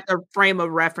they had the frame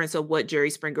of reference of what Jerry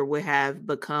Springer would have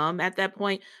become at that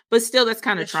point. But still, that's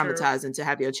kind of traumatizing to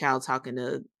have your child talking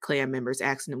to Klan members,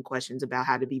 asking them questions about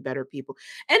how to be better people.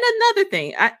 And another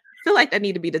thing, I feel like that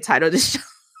need to be the title of the show.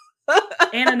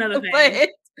 And another thing.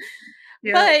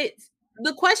 But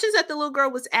the questions that the little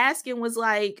girl was asking was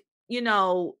like,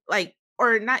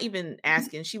 or not even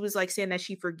asking. She was like saying that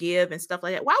she forgive and stuff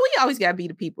like that. Why we always gotta be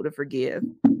the people to forgive?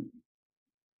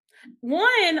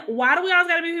 One, why do we always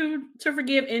gotta be people to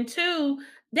forgive? And two,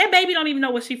 that baby don't even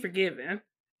know what she forgiving.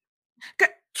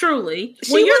 Truly,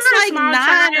 she was like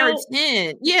 9 or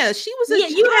 10. Yeah, she was a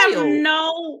child. You have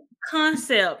no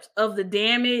concept of the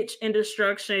damage and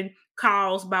destruction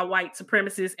caused by white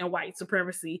supremacists and white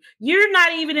supremacy. You're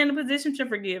not even in a position to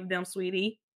forgive them,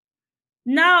 sweetie.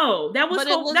 No, that was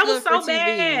so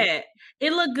bad.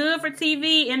 It looked good for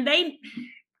TV, and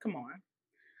come on.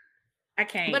 I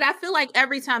can't. But I feel like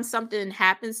every time something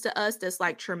happens to us that's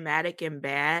like traumatic and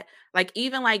bad, like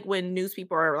even like when news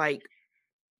people are like,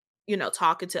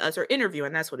 talking to us or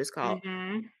interviewing, that's what it's called.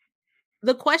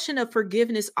 The question of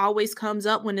forgiveness always comes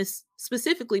up when it's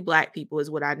specifically Black people is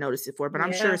what I noticed it for, but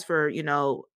I'm sure it's for,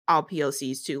 all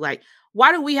POCs too. Like,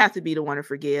 why do we have to be the one to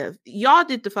forgive? Y'all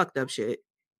did the fucked up shit.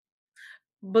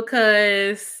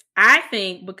 Because I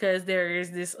think there is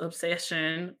this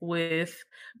obsession with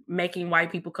making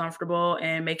white people comfortable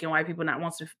and making white people not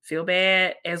want to feel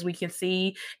bad, as we can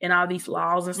see in all these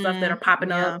laws and stuff that are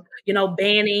popping up,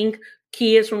 banning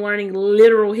kids from learning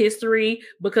literal history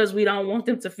because we don't want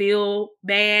them to feel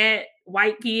bad,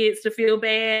 white kids to feel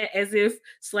bad, as if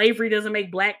slavery doesn't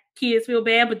make Black kids feel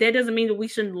bad, but that doesn't mean that we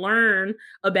shouldn't learn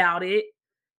about it.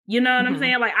 You know what I'm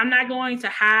saying? Like, I'm not going to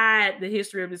hide the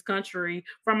history of this country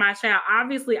from my child.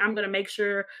 Obviously, I'm going to make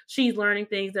sure she's learning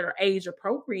things that are age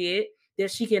appropriate,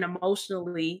 that she can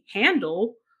emotionally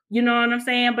handle. You know what I'm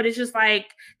saying? But it's just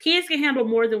like, kids can handle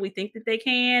more than we think that they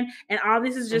can. And all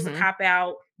this is just a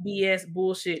cop-out BS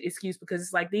bullshit excuse, because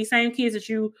it's like these same kids that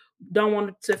you don't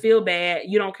want to feel bad,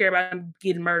 you don't care about them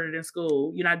getting murdered in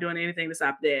school. You're not doing anything to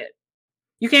stop that.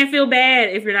 You can't feel bad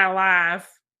if you're not alive.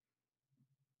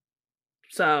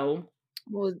 So,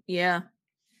 well, yeah,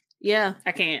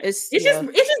 I can't. It's just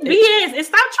BS. And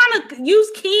stop trying to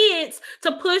use kids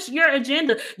to push your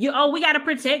agenda. We got to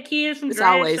protect kids from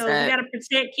drag shows. We got to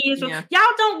protect kids from. Y'all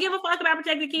don't give a fuck about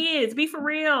protecting kids. Be for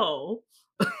real.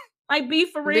 Like, be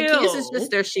for real. The kids is just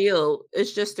their shield.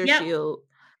 It's just their shield.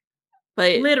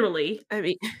 But literally, I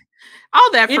mean,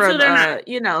 All that until from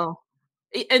they're not.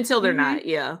 Until they're not,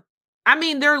 yeah. I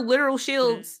mean, they're literal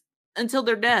shields until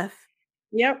they're deaf.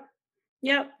 Yep.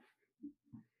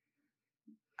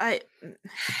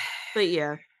 But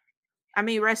yeah. I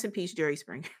mean, rest in peace, Jerry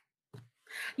Springer.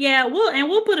 Yeah,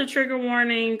 we'll put a trigger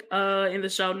warning in the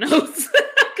show notes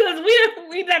because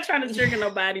we're not trying to trigger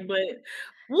nobody, but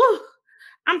woo,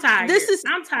 I'm tired.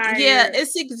 I'm tired. Yeah,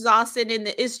 it's exhausting,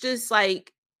 and it's just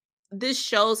like this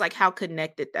shows like how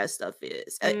connected that stuff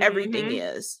is. Everything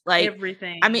is like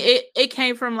everything. I mean, it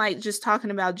came from like just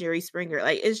talking about Jerry Springer.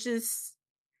 Like it's just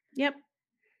Yep.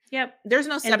 There's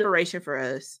no separation for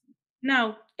us.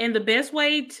 No. And the best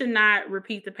way to not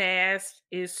repeat the past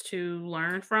is to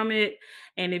learn from it.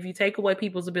 And if you take away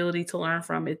people's ability to learn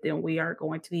from it, then we are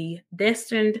going to be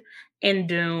destined and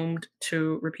doomed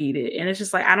to repeat it. And it's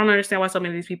just like, I don't understand why so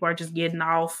many of these people are just getting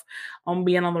off on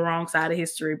being on the wrong side of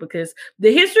history, because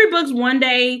the history books one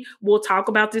day will talk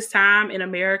about this time in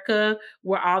America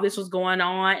where all this was going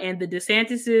on, and the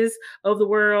DeSantis's of the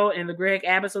world and the Greg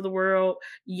Abbotts of the world,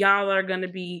 y'all are going to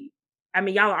be, I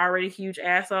mean, y'all are already huge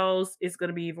assholes. It's going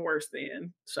to be even worse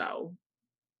then. So,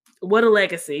 what a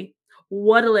legacy.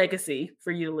 What a legacy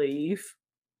for you to leave.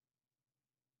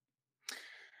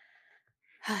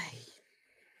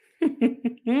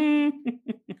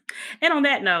 And on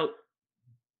that note,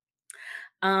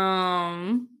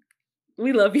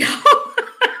 we love y'all.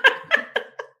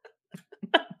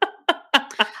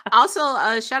 Also,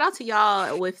 shout out to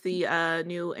y'all with the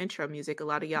new intro music. A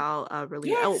lot of y'all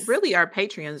really our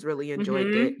Patreons really enjoyed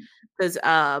it. Because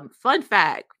fun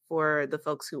fact for the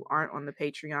folks who aren't on the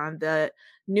Patreon, the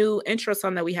new intro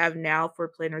song that we have now for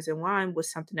Planners and Wine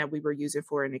was something that we were using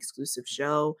for an exclusive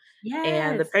show.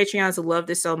 And the Patreons loved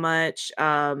it so much.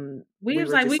 We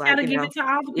was like, we gotta give it to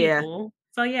all the people.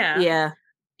 So yeah.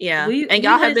 And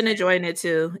y'all have been enjoying it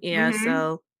too. Yeah.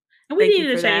 So and we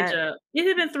needed a change up. It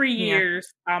had been 3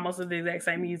 years almost of the exact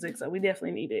same music, so we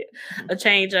definitely needed a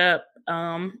change up.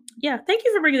 Yeah, thank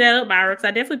you for bringing that up, Myra, because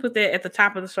I definitely put that at the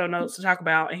top of the show notes to talk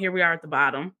about, and here we are at the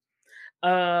bottom.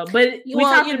 But we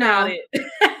talked about it.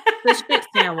 The shit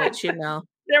sandwich,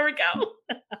 There we go.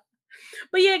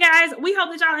 But yeah, guys, we hope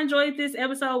that y'all enjoyed this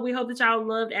episode. We hope that y'all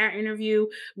loved our interview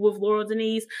with Laurel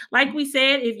Denise. Like we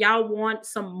said, if y'all want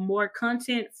some more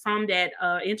content from that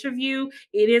interview,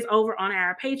 it is over on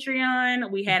our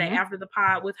Patreon. We had an after the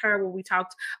pod with her where we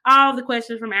talked all the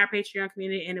questions from our Patreon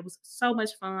community, and it was so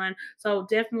much fun. So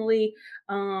definitely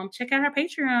check out our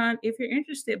Patreon if you're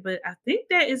interested. But I think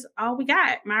that is all we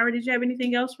got. Myra, did you have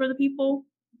anything else for the people?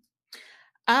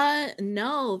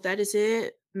 No, that is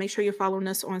it. Make sure you're following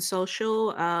us on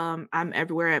social. I'm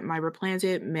everywhere at Myra Plans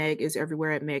It. Meg is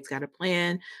everywhere at Meg's Got a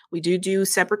Plan. We do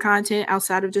separate content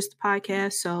outside of just the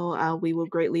podcast, so we will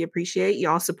greatly appreciate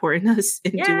y'all supporting us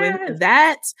in doing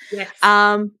that. Yes.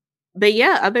 But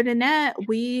yeah, other than that,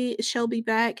 we shall be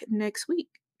back next week.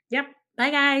 Yep. Bye,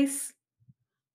 guys.